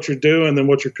technique or what you're doing than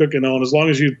what you're cooking on. As long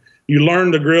as you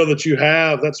learn the grill that you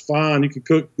have, that's fine. You can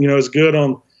cook, as good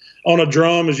on a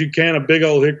drum as you can a big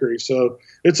old hickory. So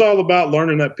it's all about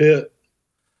learning that pit.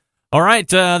 All right,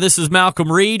 this is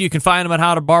Malcolm Reed. You can find him at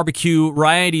How to Barbecue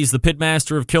Right. He's the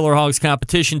pitmaster of Killer Hogs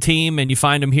competition team, and you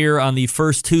find him here on the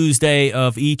first Tuesday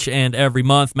of each and every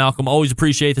month. Malcolm, always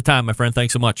appreciate the time, my friend.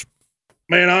 Thanks so much.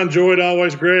 Man, I enjoyed it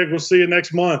always, Greg. We'll see you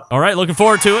next month. All right, looking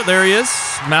forward to it. There he is,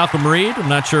 Malcolm Reed. I'm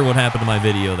not sure what happened to my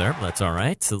video there, but that's all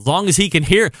right. As long as he can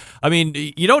hear. I mean,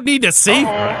 you don't need to see me.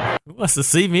 Right? Who wants to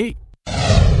see me?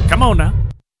 Come on now.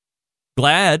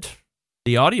 Glad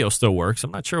the audio still works.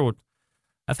 I'm not sure what.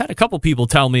 I've had a couple people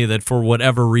tell me that for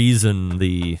whatever reason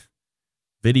the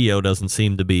video doesn't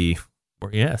seem to be.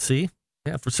 Yeah, see?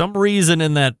 Yeah, for some reason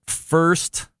in that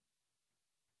first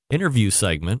interview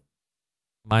segment,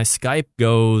 my Skype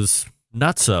goes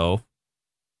nutso,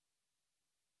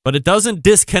 but it doesn't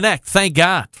disconnect, thank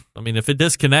God. I mean, if it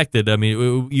disconnected, I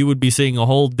mean, you would be seeing a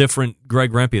whole different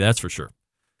Greg Rempe, that's for sure.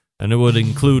 And it would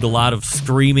include a lot of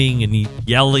screaming and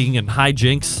yelling and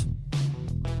hijinks.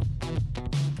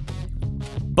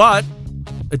 But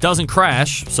it doesn't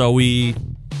crash, so you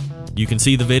can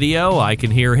see the video, I can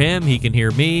hear him, he can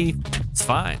hear me. It's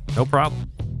fine, no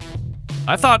problem.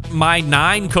 I thought my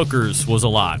 9 cookers was a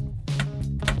lot.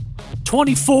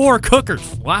 24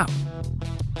 cookers. Wow.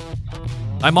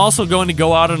 I'm also going to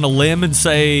go out on a limb and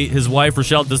say his wife,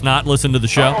 Rochelle, does not listen to the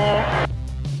show.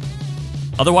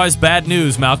 Otherwise, bad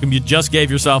news, Malcolm. You just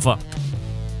gave yourself up.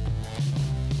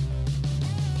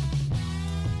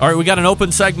 All right, we got an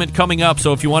open segment coming up,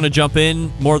 so if you want to jump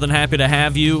in, more than happy to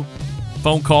have you.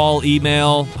 Phone call,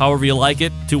 email, however you like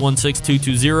it,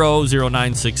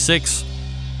 216-220-0966.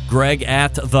 Greg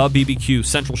at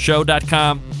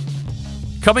thebbqcentralshow.com.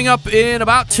 Coming up in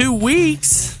about 2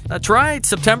 weeks. That's right,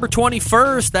 September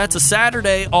 21st. That's a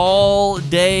Saturday all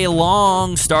day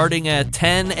long, starting at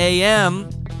 10 a.m.,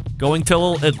 going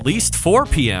till at least 4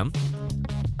 p.m.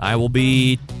 I will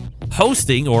be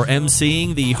hosting or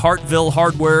emceeing the Hartville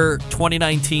Hardware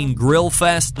 2019 Grill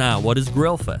Fest. Now, what is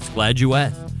Grill Fest? Glad you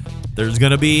asked. There's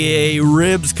going to be a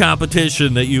ribs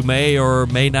competition that you may or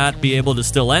may not be able to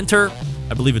still enter.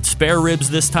 I believe it's spare ribs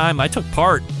this time. I took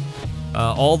part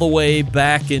all the way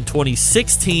back in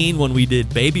 2016 when we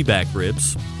did baby back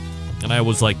ribs, and I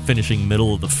was like finishing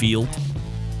middle of the field.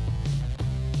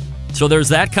 So there's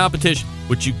that competition,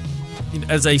 which you,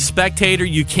 as a spectator,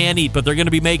 you can't eat, but they're going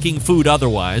to be making food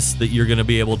otherwise that you're going to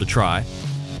be able to try.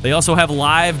 They also have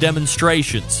live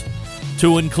demonstrations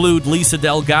to include Lisa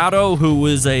Delgado, who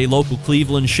is a local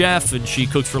Cleveland chef, and she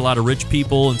cooks for a lot of rich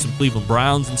people and some Cleveland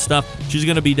Browns and stuff. She's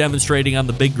going to be demonstrating on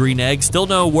the Big Green Egg. Still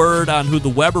no word on who the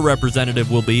Weber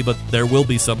representative will be, but there will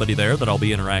be somebody there that I'll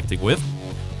be interacting with.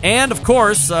 And, of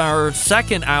course, our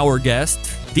second hour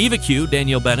guest, Diva Q,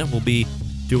 Danielle Bennett, will be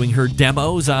doing her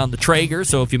demos on the Traeger.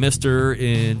 So if you missed her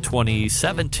in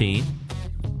 2017,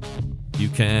 you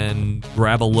can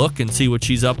grab a look and see what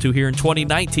she's up to here in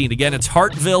 2019. Again, it's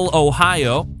Hartville,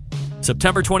 Ohio,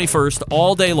 September 21st,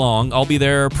 all day long. I'll be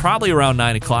there probably around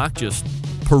 9 o'clock, just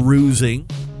perusing,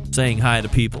 saying hi to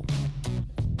people.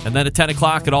 And then at 10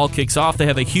 o'clock, it all kicks off. They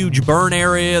have a huge burn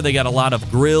area. They got a lot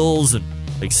of grills and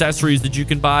accessories that you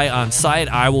can buy on site.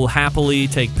 I will happily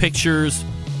take pictures.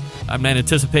 I'm not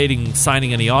anticipating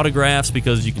signing any autographs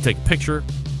because you can take a picture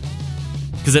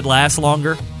because it lasts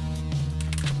longer.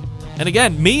 And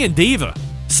again, me and Diva,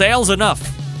 sales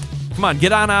enough. Come on,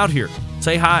 get on out here.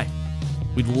 Say hi.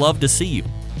 We'd love to see you.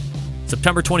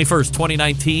 September 21st,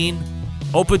 2019.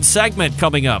 Open segment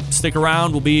coming up. Stick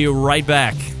around. We'll be right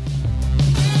back.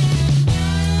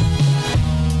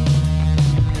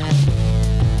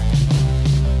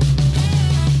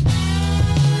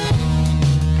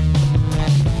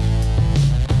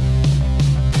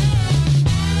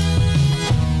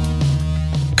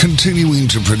 Continuing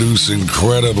to produce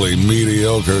incredibly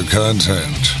mediocre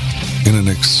content in an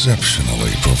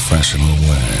exceptionally professional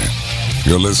way.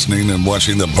 You're listening and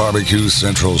watching the Barbecue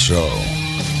Central Show.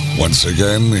 Once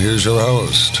again, here's your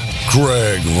host,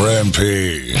 Greg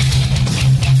Rempe.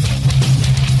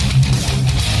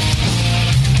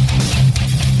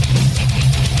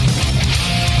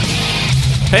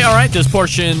 Hey, all right, this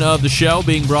portion of the show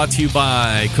being brought to you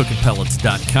by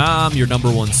cookingpellets.com, your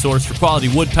number one source for quality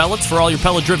wood pellets for all your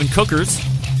pellet-driven cookers.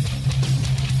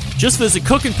 Just visit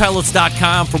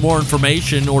cookingpellets.com for more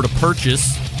information or to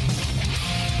purchase.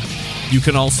 You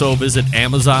can also visit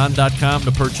amazon.com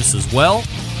to purchase as well.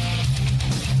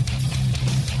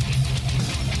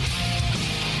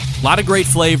 A lot of great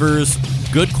flavors,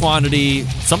 good quantity.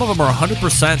 Some of them are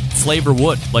 100% flavor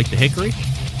wood, like the hickory.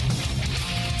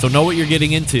 So know what you're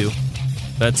getting into.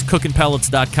 That's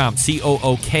cookingpellets.com.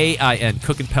 COOKIN,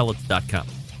 cookingpellets.com.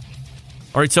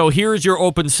 All right, so here's your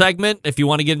open segment. If you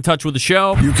want to get in touch with the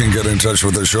show, you can get in touch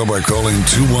with the show by calling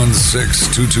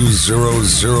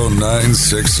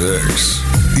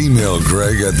 216-220-0966. Email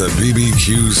Greg at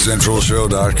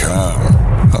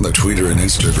thebbqcentralshow.com. On the Twitter and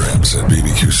Instagrams at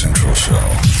BBQ Central Show.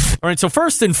 All right, so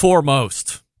first and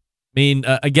foremost, mean,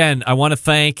 again, I want to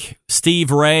thank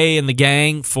Steve Ray and the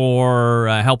gang for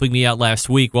helping me out last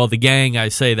week. Well, the gang, I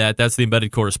say that's the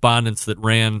embedded correspondents that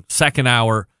ran second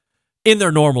hour in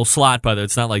their normal slot. By the way,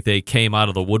 it's not like they came out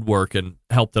of the woodwork and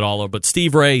helped it all. But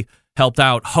Steve Ray helped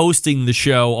out hosting the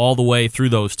show all the way through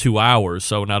those 2 hours.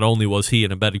 So not only was he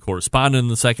an embedded correspondent in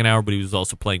the second hour, but he was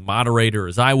also playing moderator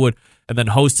as I would, and then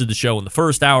hosted the show in the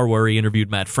first hour where he interviewed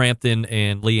Matt Frampton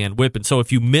and Leanne Whippen. So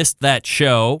if you missed that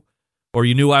show, or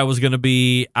you knew I was going to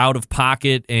be out of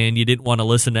pocket and you didn't want to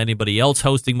listen to anybody else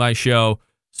hosting my show,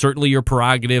 certainly your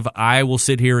prerogative. I will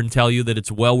sit here and tell you that it's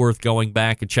well worth going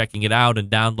back and checking it out in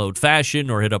download fashion,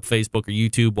 or hit up Facebook or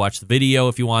YouTube, watch the video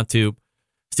if you want to.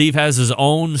 Steve has his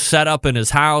own setup in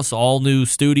his house, all new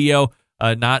studio,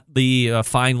 not the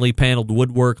finely paneled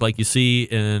woodwork like you see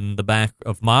in the back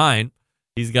of mine.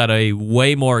 He's got a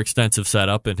way more extensive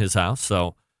setup in his house,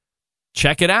 so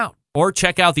check it out. Or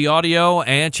check out the audio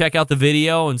and check out the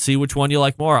video and see which one you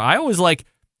like more. I always like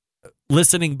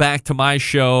listening back to my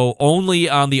show only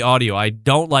on the audio. I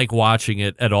don't like watching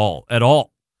it at all.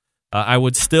 I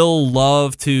would still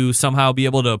love to somehow be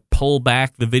able to pull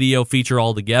back the video feature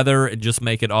altogether and just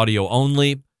make it audio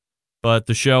only. But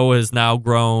the show has now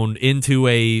grown into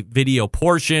a video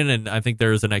portion, and I think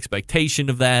there's an expectation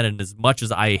of that. And as much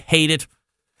as I hate it,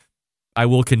 I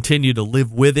will continue to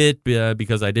live with it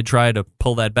because I did try to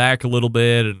pull that back a little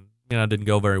bit, and it didn't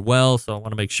go very well. So I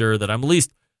want to make sure that I'm at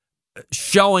least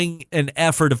showing an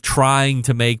effort of trying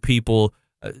to make people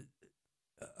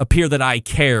appear that I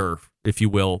care, if you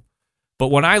will. But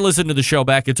when I listen to the show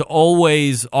back, it's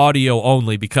always audio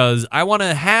only because I want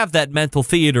to have that mental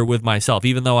theater with myself,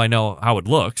 even though I know how it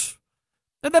looks.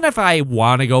 And then if I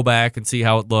want to go back and see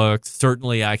how it looks,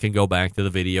 certainly I can go back to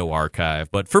the video archive.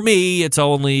 But for me, it's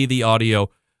only the audio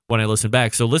when I listen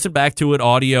back. So listen back to it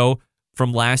audio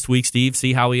from last week, Steve.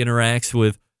 See how he interacts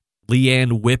with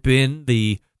Leanne Whippen,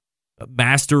 the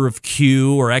master of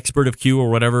Q or expert of Q or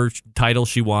whatever title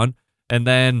she won. And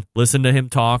then listen to him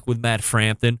talk with Matt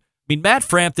Frampton. I mean, Matt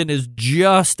Frampton is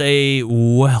just a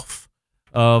wealth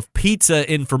of pizza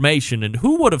information. And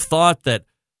who would have thought that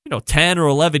 10 or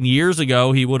 11 years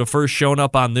ago, he would have first shown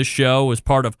up on this show as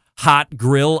part of Hot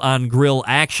Grill on Grill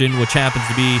Action, which happens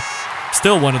to be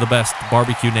still one of the best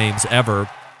barbecue names ever,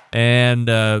 and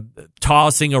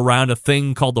tossing around a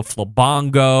thing called the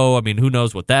Flabongo. I mean, who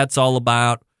knows what that's all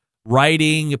about.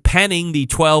 Penning the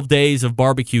 12 Days of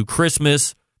Barbecue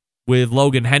Christmas with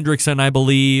Logan Hendrickson, I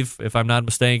believe, if I'm not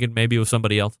mistaken. Maybe it was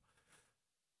somebody else.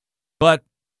 But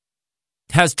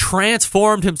has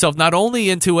transformed himself not only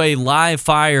into a live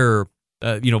fire,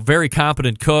 very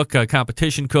competent cook, a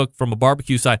competition cook from a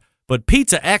barbecue side, but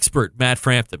pizza expert Matt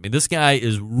Frampton. I mean, this guy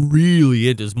is really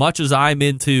into, as much as I'm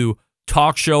into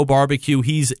talk show barbecue,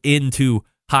 he's into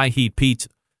high heat pizza.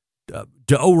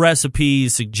 Dough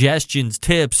recipes, suggestions,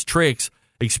 tips, tricks,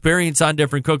 experience on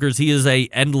different cookers. He is a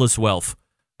endless wealth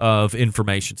of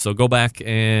information. So go back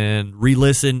and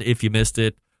re-listen if you missed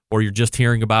it, or you're just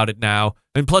hearing about it now.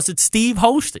 And plus, it's Steve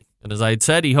hosting. And as I had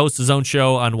said, he hosts his own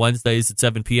show on Wednesdays at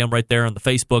 7 p.m. right there on the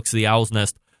Facebook's The Owl's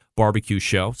Nest Barbecue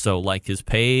Show. So like his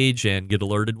page and get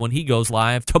alerted when he goes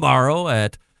live tomorrow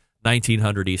at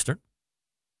 1900 Eastern.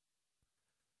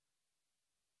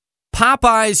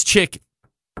 Popeye's Chicken.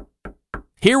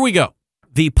 Here we go.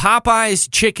 The Popeye's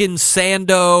Chicken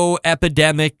Sando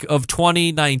epidemic of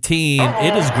 2019.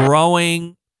 It is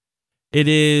growing. It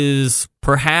is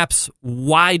perhaps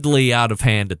widely out of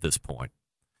hand at this point.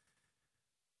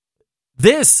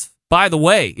 This, by the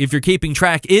way, if you're keeping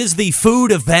track, is the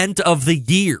food event of the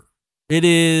year. It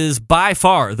is by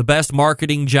far the best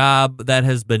marketing job that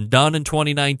has been done in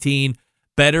 2019,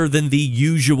 better than the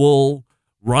usual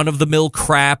run-of-the-mill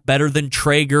crap, better than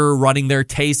Traeger running their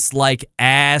tastes like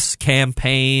ass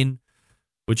campaign,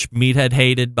 which Meathead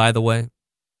hated, by the way.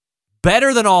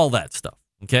 Better than all that stuff,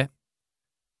 okay?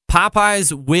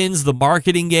 Popeyes wins the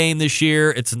marketing game this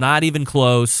year. It's not even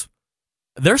close.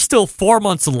 There's still 4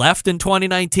 months left in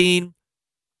 2019,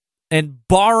 and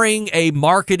barring a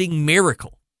marketing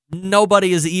miracle,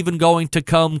 nobody is even going to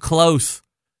come close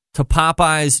to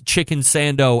Popeye's Chicken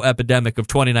Sando epidemic of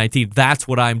 2019. That's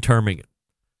what I'm terming it.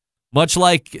 Much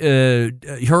like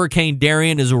Hurricane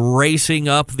Darian is racing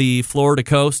up the Florida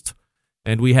coast,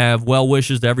 and we have well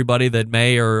wishes to everybody that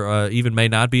may or even may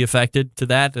not be affected to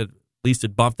that. At least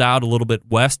it bumped out a little bit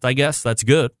west, I guess. That's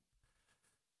good.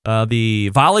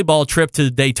 The volleyball trip to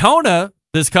Daytona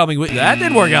this coming week, that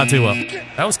didn't work out too well.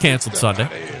 That was canceled Sunday.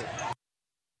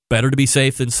 Better to be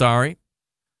safe than sorry.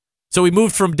 So we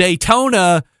moved from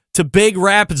Daytona to Big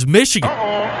Rapids, Michigan.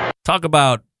 Talk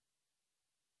about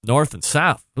north and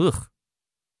south. Ugh.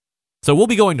 So we'll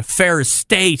be going to Ferris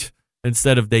State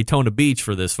instead of Daytona Beach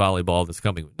for this volleyball this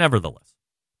coming week. Nevertheless,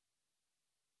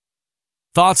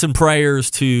 thoughts and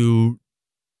prayers to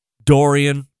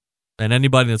Dorian and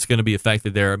anybody that's going to be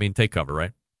affected there. I mean, take cover,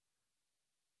 right?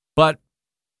 But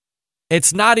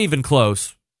it's not even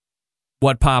close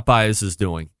what Popeyes is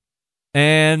doing.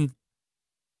 And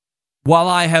while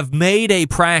I have made a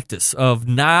practice of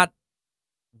not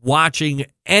watching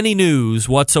any news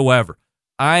whatsoever,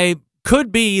 I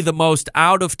could be the most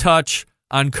out of touch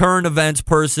on current events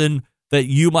person that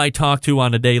you might talk to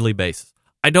on a daily basis.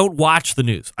 I don't watch the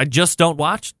news. I just don't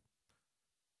watch it.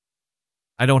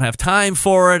 I don't have time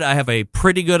for it. I have a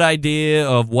pretty good idea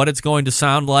of what it's going to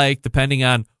sound like depending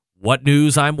on what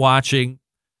news I'm watching.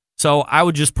 So I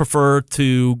would just prefer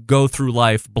to go through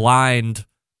life blind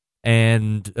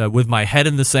and with my head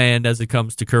in the sand as it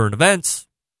comes to current events.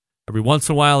 Every once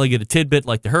in a while I get a tidbit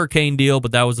like the hurricane deal,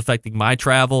 but that was affecting my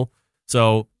travel.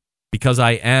 So because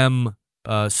I am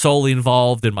solely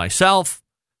involved in myself,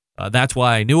 that's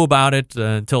why I knew about it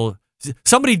until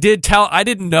somebody did tell. I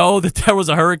didn't know that there was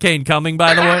a hurricane coming,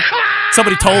 by the way.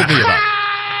 Somebody told me about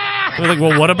it. They were like,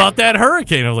 well, what about that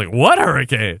hurricane? I was like, what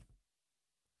hurricane?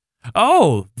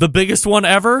 Oh, the biggest one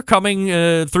ever coming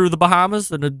through the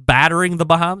Bahamas and battering the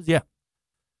Bahamas? Yeah.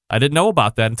 I didn't know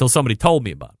about that until somebody told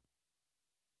me about it.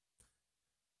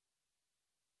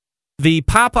 The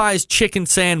Popeyes chicken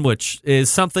sandwich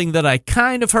is something that I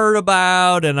kind of heard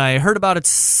about, and I heard about it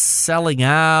selling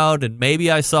out, and maybe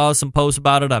I saw some posts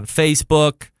about it on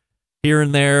Facebook here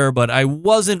and there, but I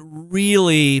wasn't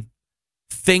really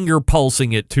finger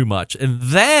pulsing it too much. And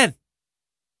then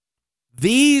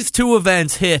these two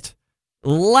events hit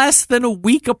less than a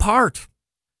week apart.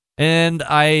 And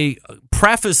I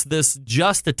preface this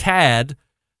just a tad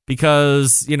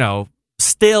because, you know,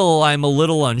 still I'm a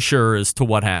little unsure as to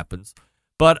what happens.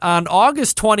 But on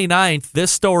August 29th,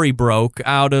 this story broke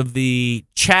out of the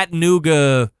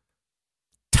Chattanooga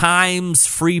Times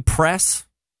Free Press.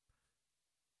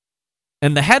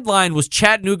 And the headline was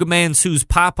Chattanooga man sues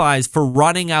Popeyes for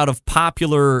running out of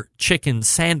popular chicken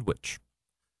sandwich.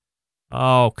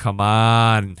 Oh, come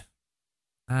on.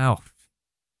 Oh.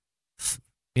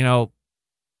 You know,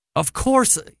 of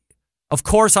course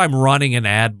I'm running an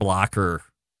ad blocker.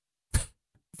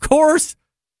 Of course.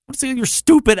 I'm seeing your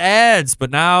stupid ads,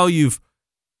 but now you've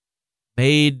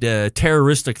made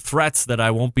terroristic threats that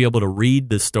I won't be able to read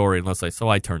this story unless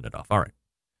I turned it off. All right.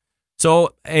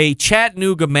 So a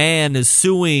Chattanooga man is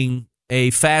suing a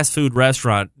fast food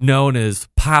restaurant known as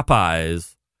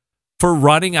Popeyes for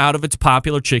running out of its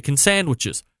popular chicken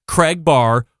sandwiches. Craig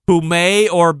Barr, who may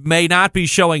or may not be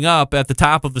showing up at the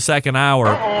top of the second hour,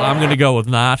 I'm going to go with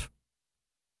not.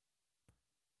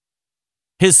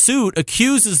 His suit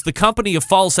accuses the company of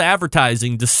false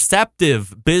advertising,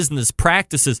 deceptive business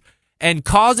practices, and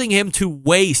causing him to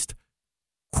waste,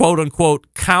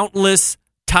 quote-unquote, countless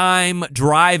time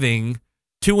driving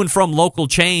to and from local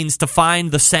chains to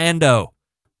find the Sando.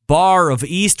 Barr of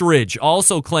East Ridge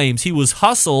also claims he was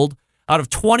hustled out of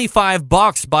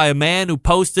 $25 by a man who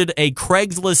posted a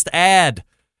Craigslist ad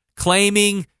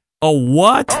claiming a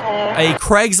what? A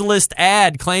Craigslist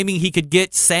ad claiming he could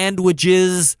get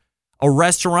sandwiches. A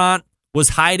restaurant was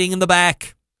hiding in the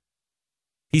back.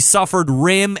 He suffered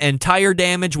rim and tire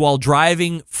damage while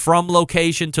driving from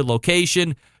location to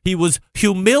location. He was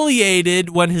humiliated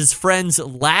when his friends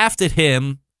laughed at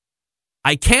him.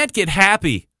 I can't get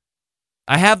happy.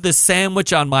 I have this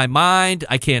sandwich on my mind.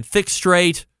 I can't think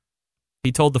straight.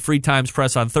 He told the Free Times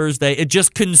Press on Thursday, it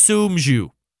just consumes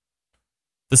you.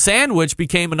 The sandwich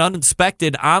became an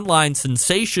unexpected online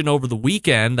sensation over the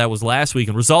weekend, that was last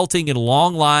weekend, resulting in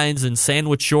long lines and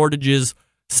sandwich shortages.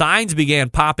 Signs began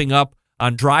popping up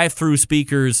on drive-through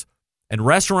speakers and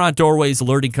restaurant doorways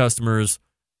alerting customers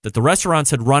that the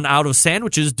restaurants had run out of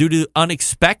sandwiches due to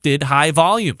unexpected high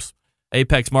volumes.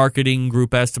 Apex Marketing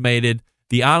Group estimated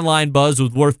the online buzz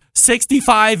was worth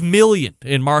 $65 million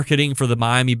in marketing for the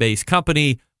Miami-based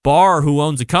company. Barr, who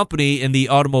owns a company in the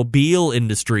automobile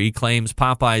industry, claims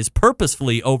Popeyes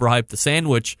purposefully overhyped the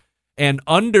sandwich and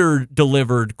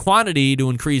under-delivered quantity to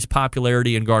increase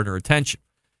popularity and garner attention.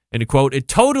 And to quote, it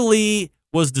totally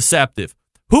was deceptive.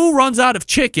 Who runs out of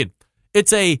chicken?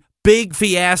 It's a big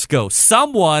fiasco.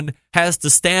 Someone has to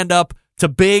stand up to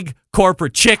big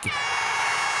corporate chicken.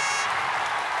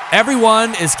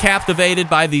 Everyone is captivated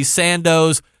by these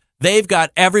Sandos. They've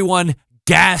got everyone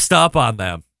gassed up on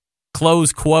them.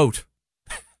 Close quote.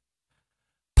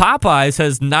 Popeyes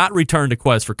has not returned a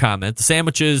request for comment. The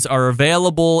sandwiches are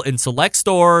available in select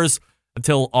stores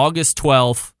until August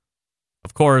 12th.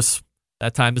 Of course,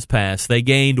 that time has passed. They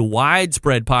gained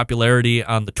widespread popularity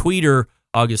on the Twitter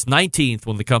August 19th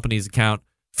when the company's account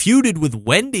feuded with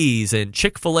Wendy's and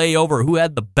Chick-fil-A over who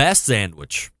had the best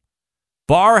sandwich.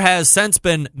 Barr has since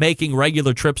been making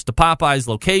regular trips to Popeye's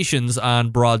locations on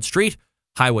Broad Street,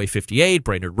 Highway 58,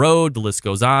 Brainerd Road, the list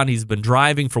goes on. He's been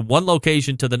driving from one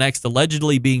location to the next,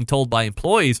 allegedly being told by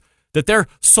employees that they're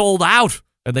sold out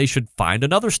and they should find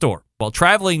another store. While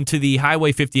traveling to the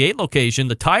Highway 58 location,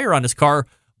 the tire on his car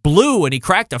blew and he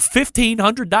cracked a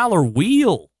 $1,500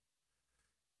 wheel.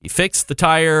 He fixed the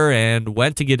tire and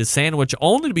went to get his sandwich,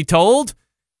 only to be told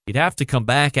he'd have to come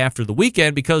back after the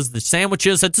weekend because the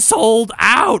sandwiches had sold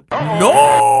out.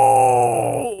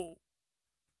 No!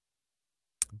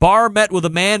 Barr met with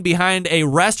a man behind a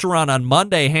restaurant on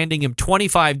Monday, handing him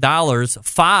 $25,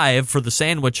 $5 for the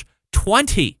sandwich,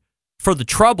 $20 for the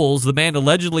troubles. The man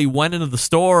allegedly went into the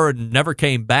store and never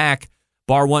came back.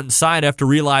 Barr went inside after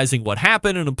realizing what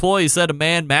happened. An employee said a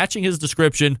man matching his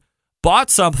description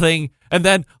bought something and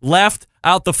then left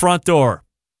out the front door.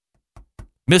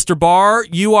 Mr. Barr,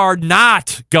 you are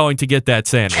not going to get that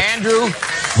sandwich. Andrew,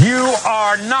 you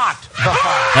are not the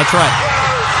father. That's right.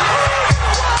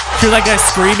 Hear that guy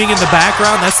screaming in the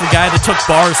background? That's the guy that took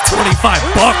Barr's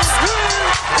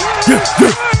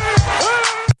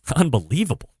 $25.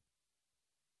 Unbelievable.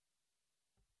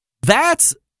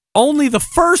 That's only the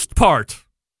first part.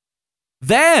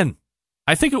 Then,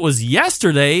 I think it was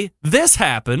yesterday, this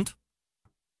happened,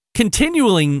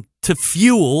 continuing to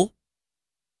fuel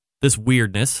this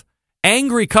weirdness.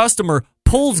 Angry customer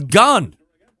pulls gun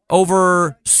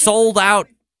over sold out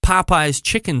Popeye's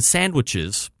chicken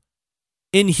sandwiches.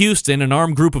 In Houston, an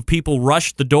armed group of people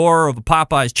rushed the door of a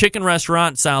Popeye's chicken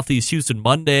restaurant in Southeast Houston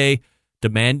Monday,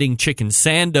 demanding chicken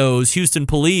sandos. Houston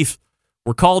police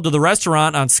were called to the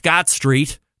restaurant on Scott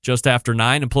Street just after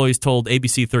 9. Employees told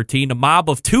ABC 13 a mob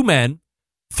of 2 men,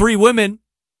 3 women,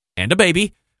 and a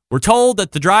baby were told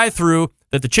at the drive-thru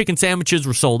that the chicken sandwiches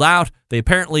were sold out. They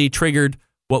apparently triggered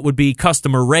what would be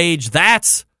customer rage.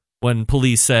 That's when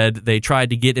police said they tried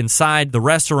to get inside the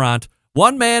restaurant.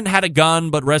 One man had a gun,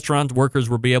 but restaurant workers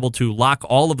were able to lock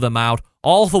all of them out.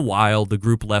 All the while, the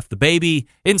group left the baby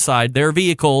inside their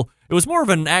vehicle. It was more of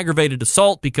an aggravated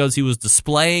assault because he was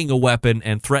displaying a weapon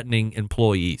and threatening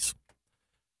employees.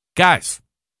 Guys,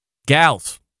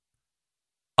 gals,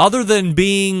 other than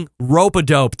being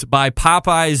rope-a-doped by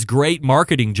Popeye's great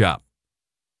marketing job,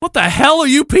 what the hell are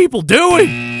you people doing?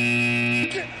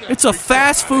 It's a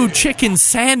fast food chicken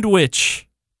sandwich.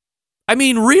 I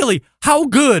mean, really, how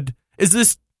good is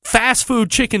this fast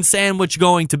food chicken sandwich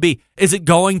going to be? Is it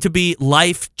going to be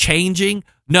life-changing?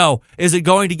 No. Is it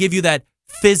going to give you that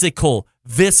physical,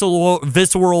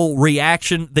 visceral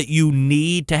reaction that you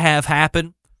need to have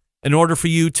happen in order for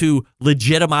you to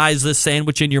legitimize this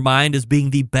sandwich in your mind as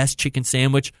being the best chicken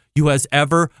sandwich you has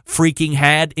ever freaking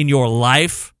had in your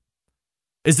life?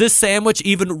 Is this sandwich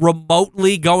even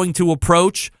remotely going to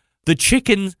approach the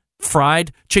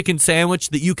fried chicken sandwich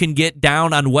that you can get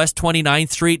down on West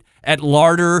 29th Street at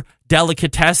Larder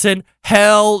Delicatessen?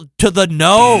 Hell to the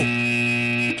no.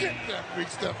 Get that big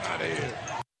stuff out of here.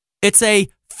 It's a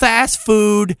fast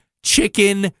food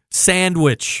chicken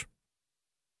sandwich.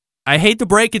 I hate to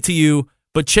break it to you,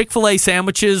 but Chick-fil-A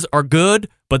sandwiches are good,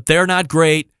 but they're not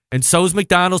great. And so's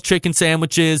McDonald's chicken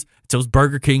sandwiches. So's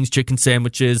Burger King's chicken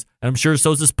sandwiches. And I'm sure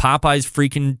so's this Popeye's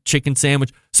freaking chicken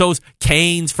sandwich. So's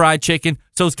Cane's fried chicken.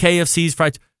 So's KFC's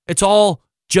fried chicken. It's all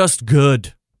just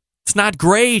good. It's not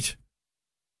great.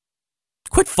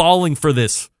 Quit falling for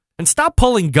this. And stop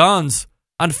pulling guns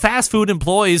on fast food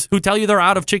employees who tell you they're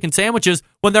out of chicken sandwiches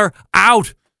when they're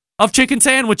out of chicken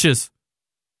sandwiches.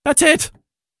 That's it.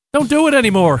 Don't do it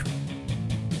anymore.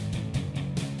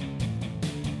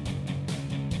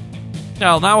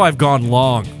 Now I've gone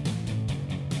long.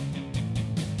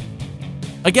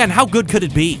 Again, how good could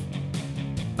it be?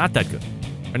 Not that good.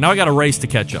 And now I got a race to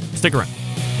catch up. Stick around.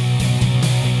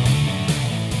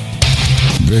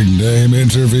 Big name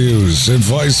interviews,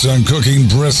 advice on cooking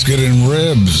brisket and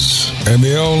ribs, and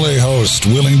the only host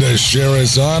willing to share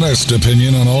his honest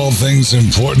opinion on all things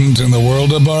important in the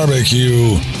world of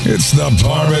barbecue. It's the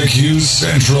Barbecue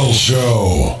Central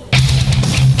Show.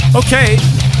 Okay.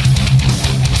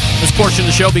 This portion of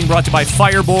the show being brought to you by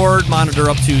Fireboard. Monitor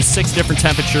up to 6 different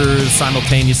temperatures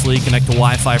simultaneously. Connect to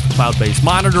Wi-Fi for cloud-based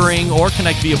monitoring, or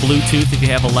connect via Bluetooth. If you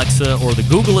have Alexa or the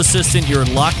Google Assistant, you're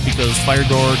in luck because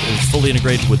Fireboard is fully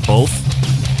integrated with both.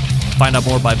 Find out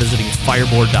more by visiting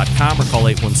fireboard.com or call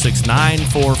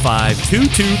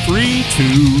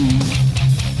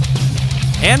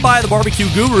 816-945-2232. And by the Barbecue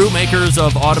Guru, makers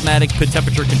of automatic pit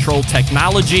temperature control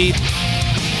technology.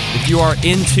 If you are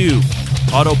into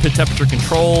auto pit temperature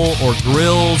control or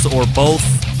grills or both,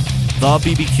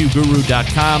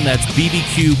 thebbqguru.com. That's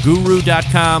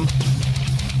bbqguru.com.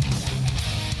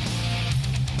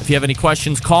 you have any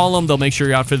questions, call them. They'll make sure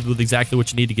you're outfitted with exactly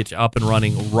what you need to get you up and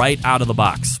running right out of the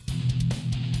box.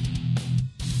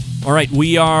 All right,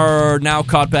 we are now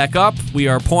caught back up. We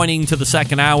are pointing to the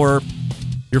second hour.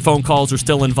 Your phone calls are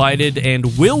still invited.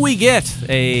 And will we get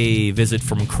a visit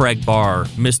from Craig Barr,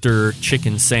 Mr.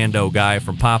 Chicken Sando guy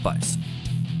from Popeyes?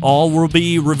 All will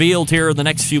be revealed here in the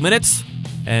next few minutes,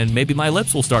 and maybe my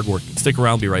lips will start working. Stick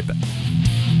around, be right back.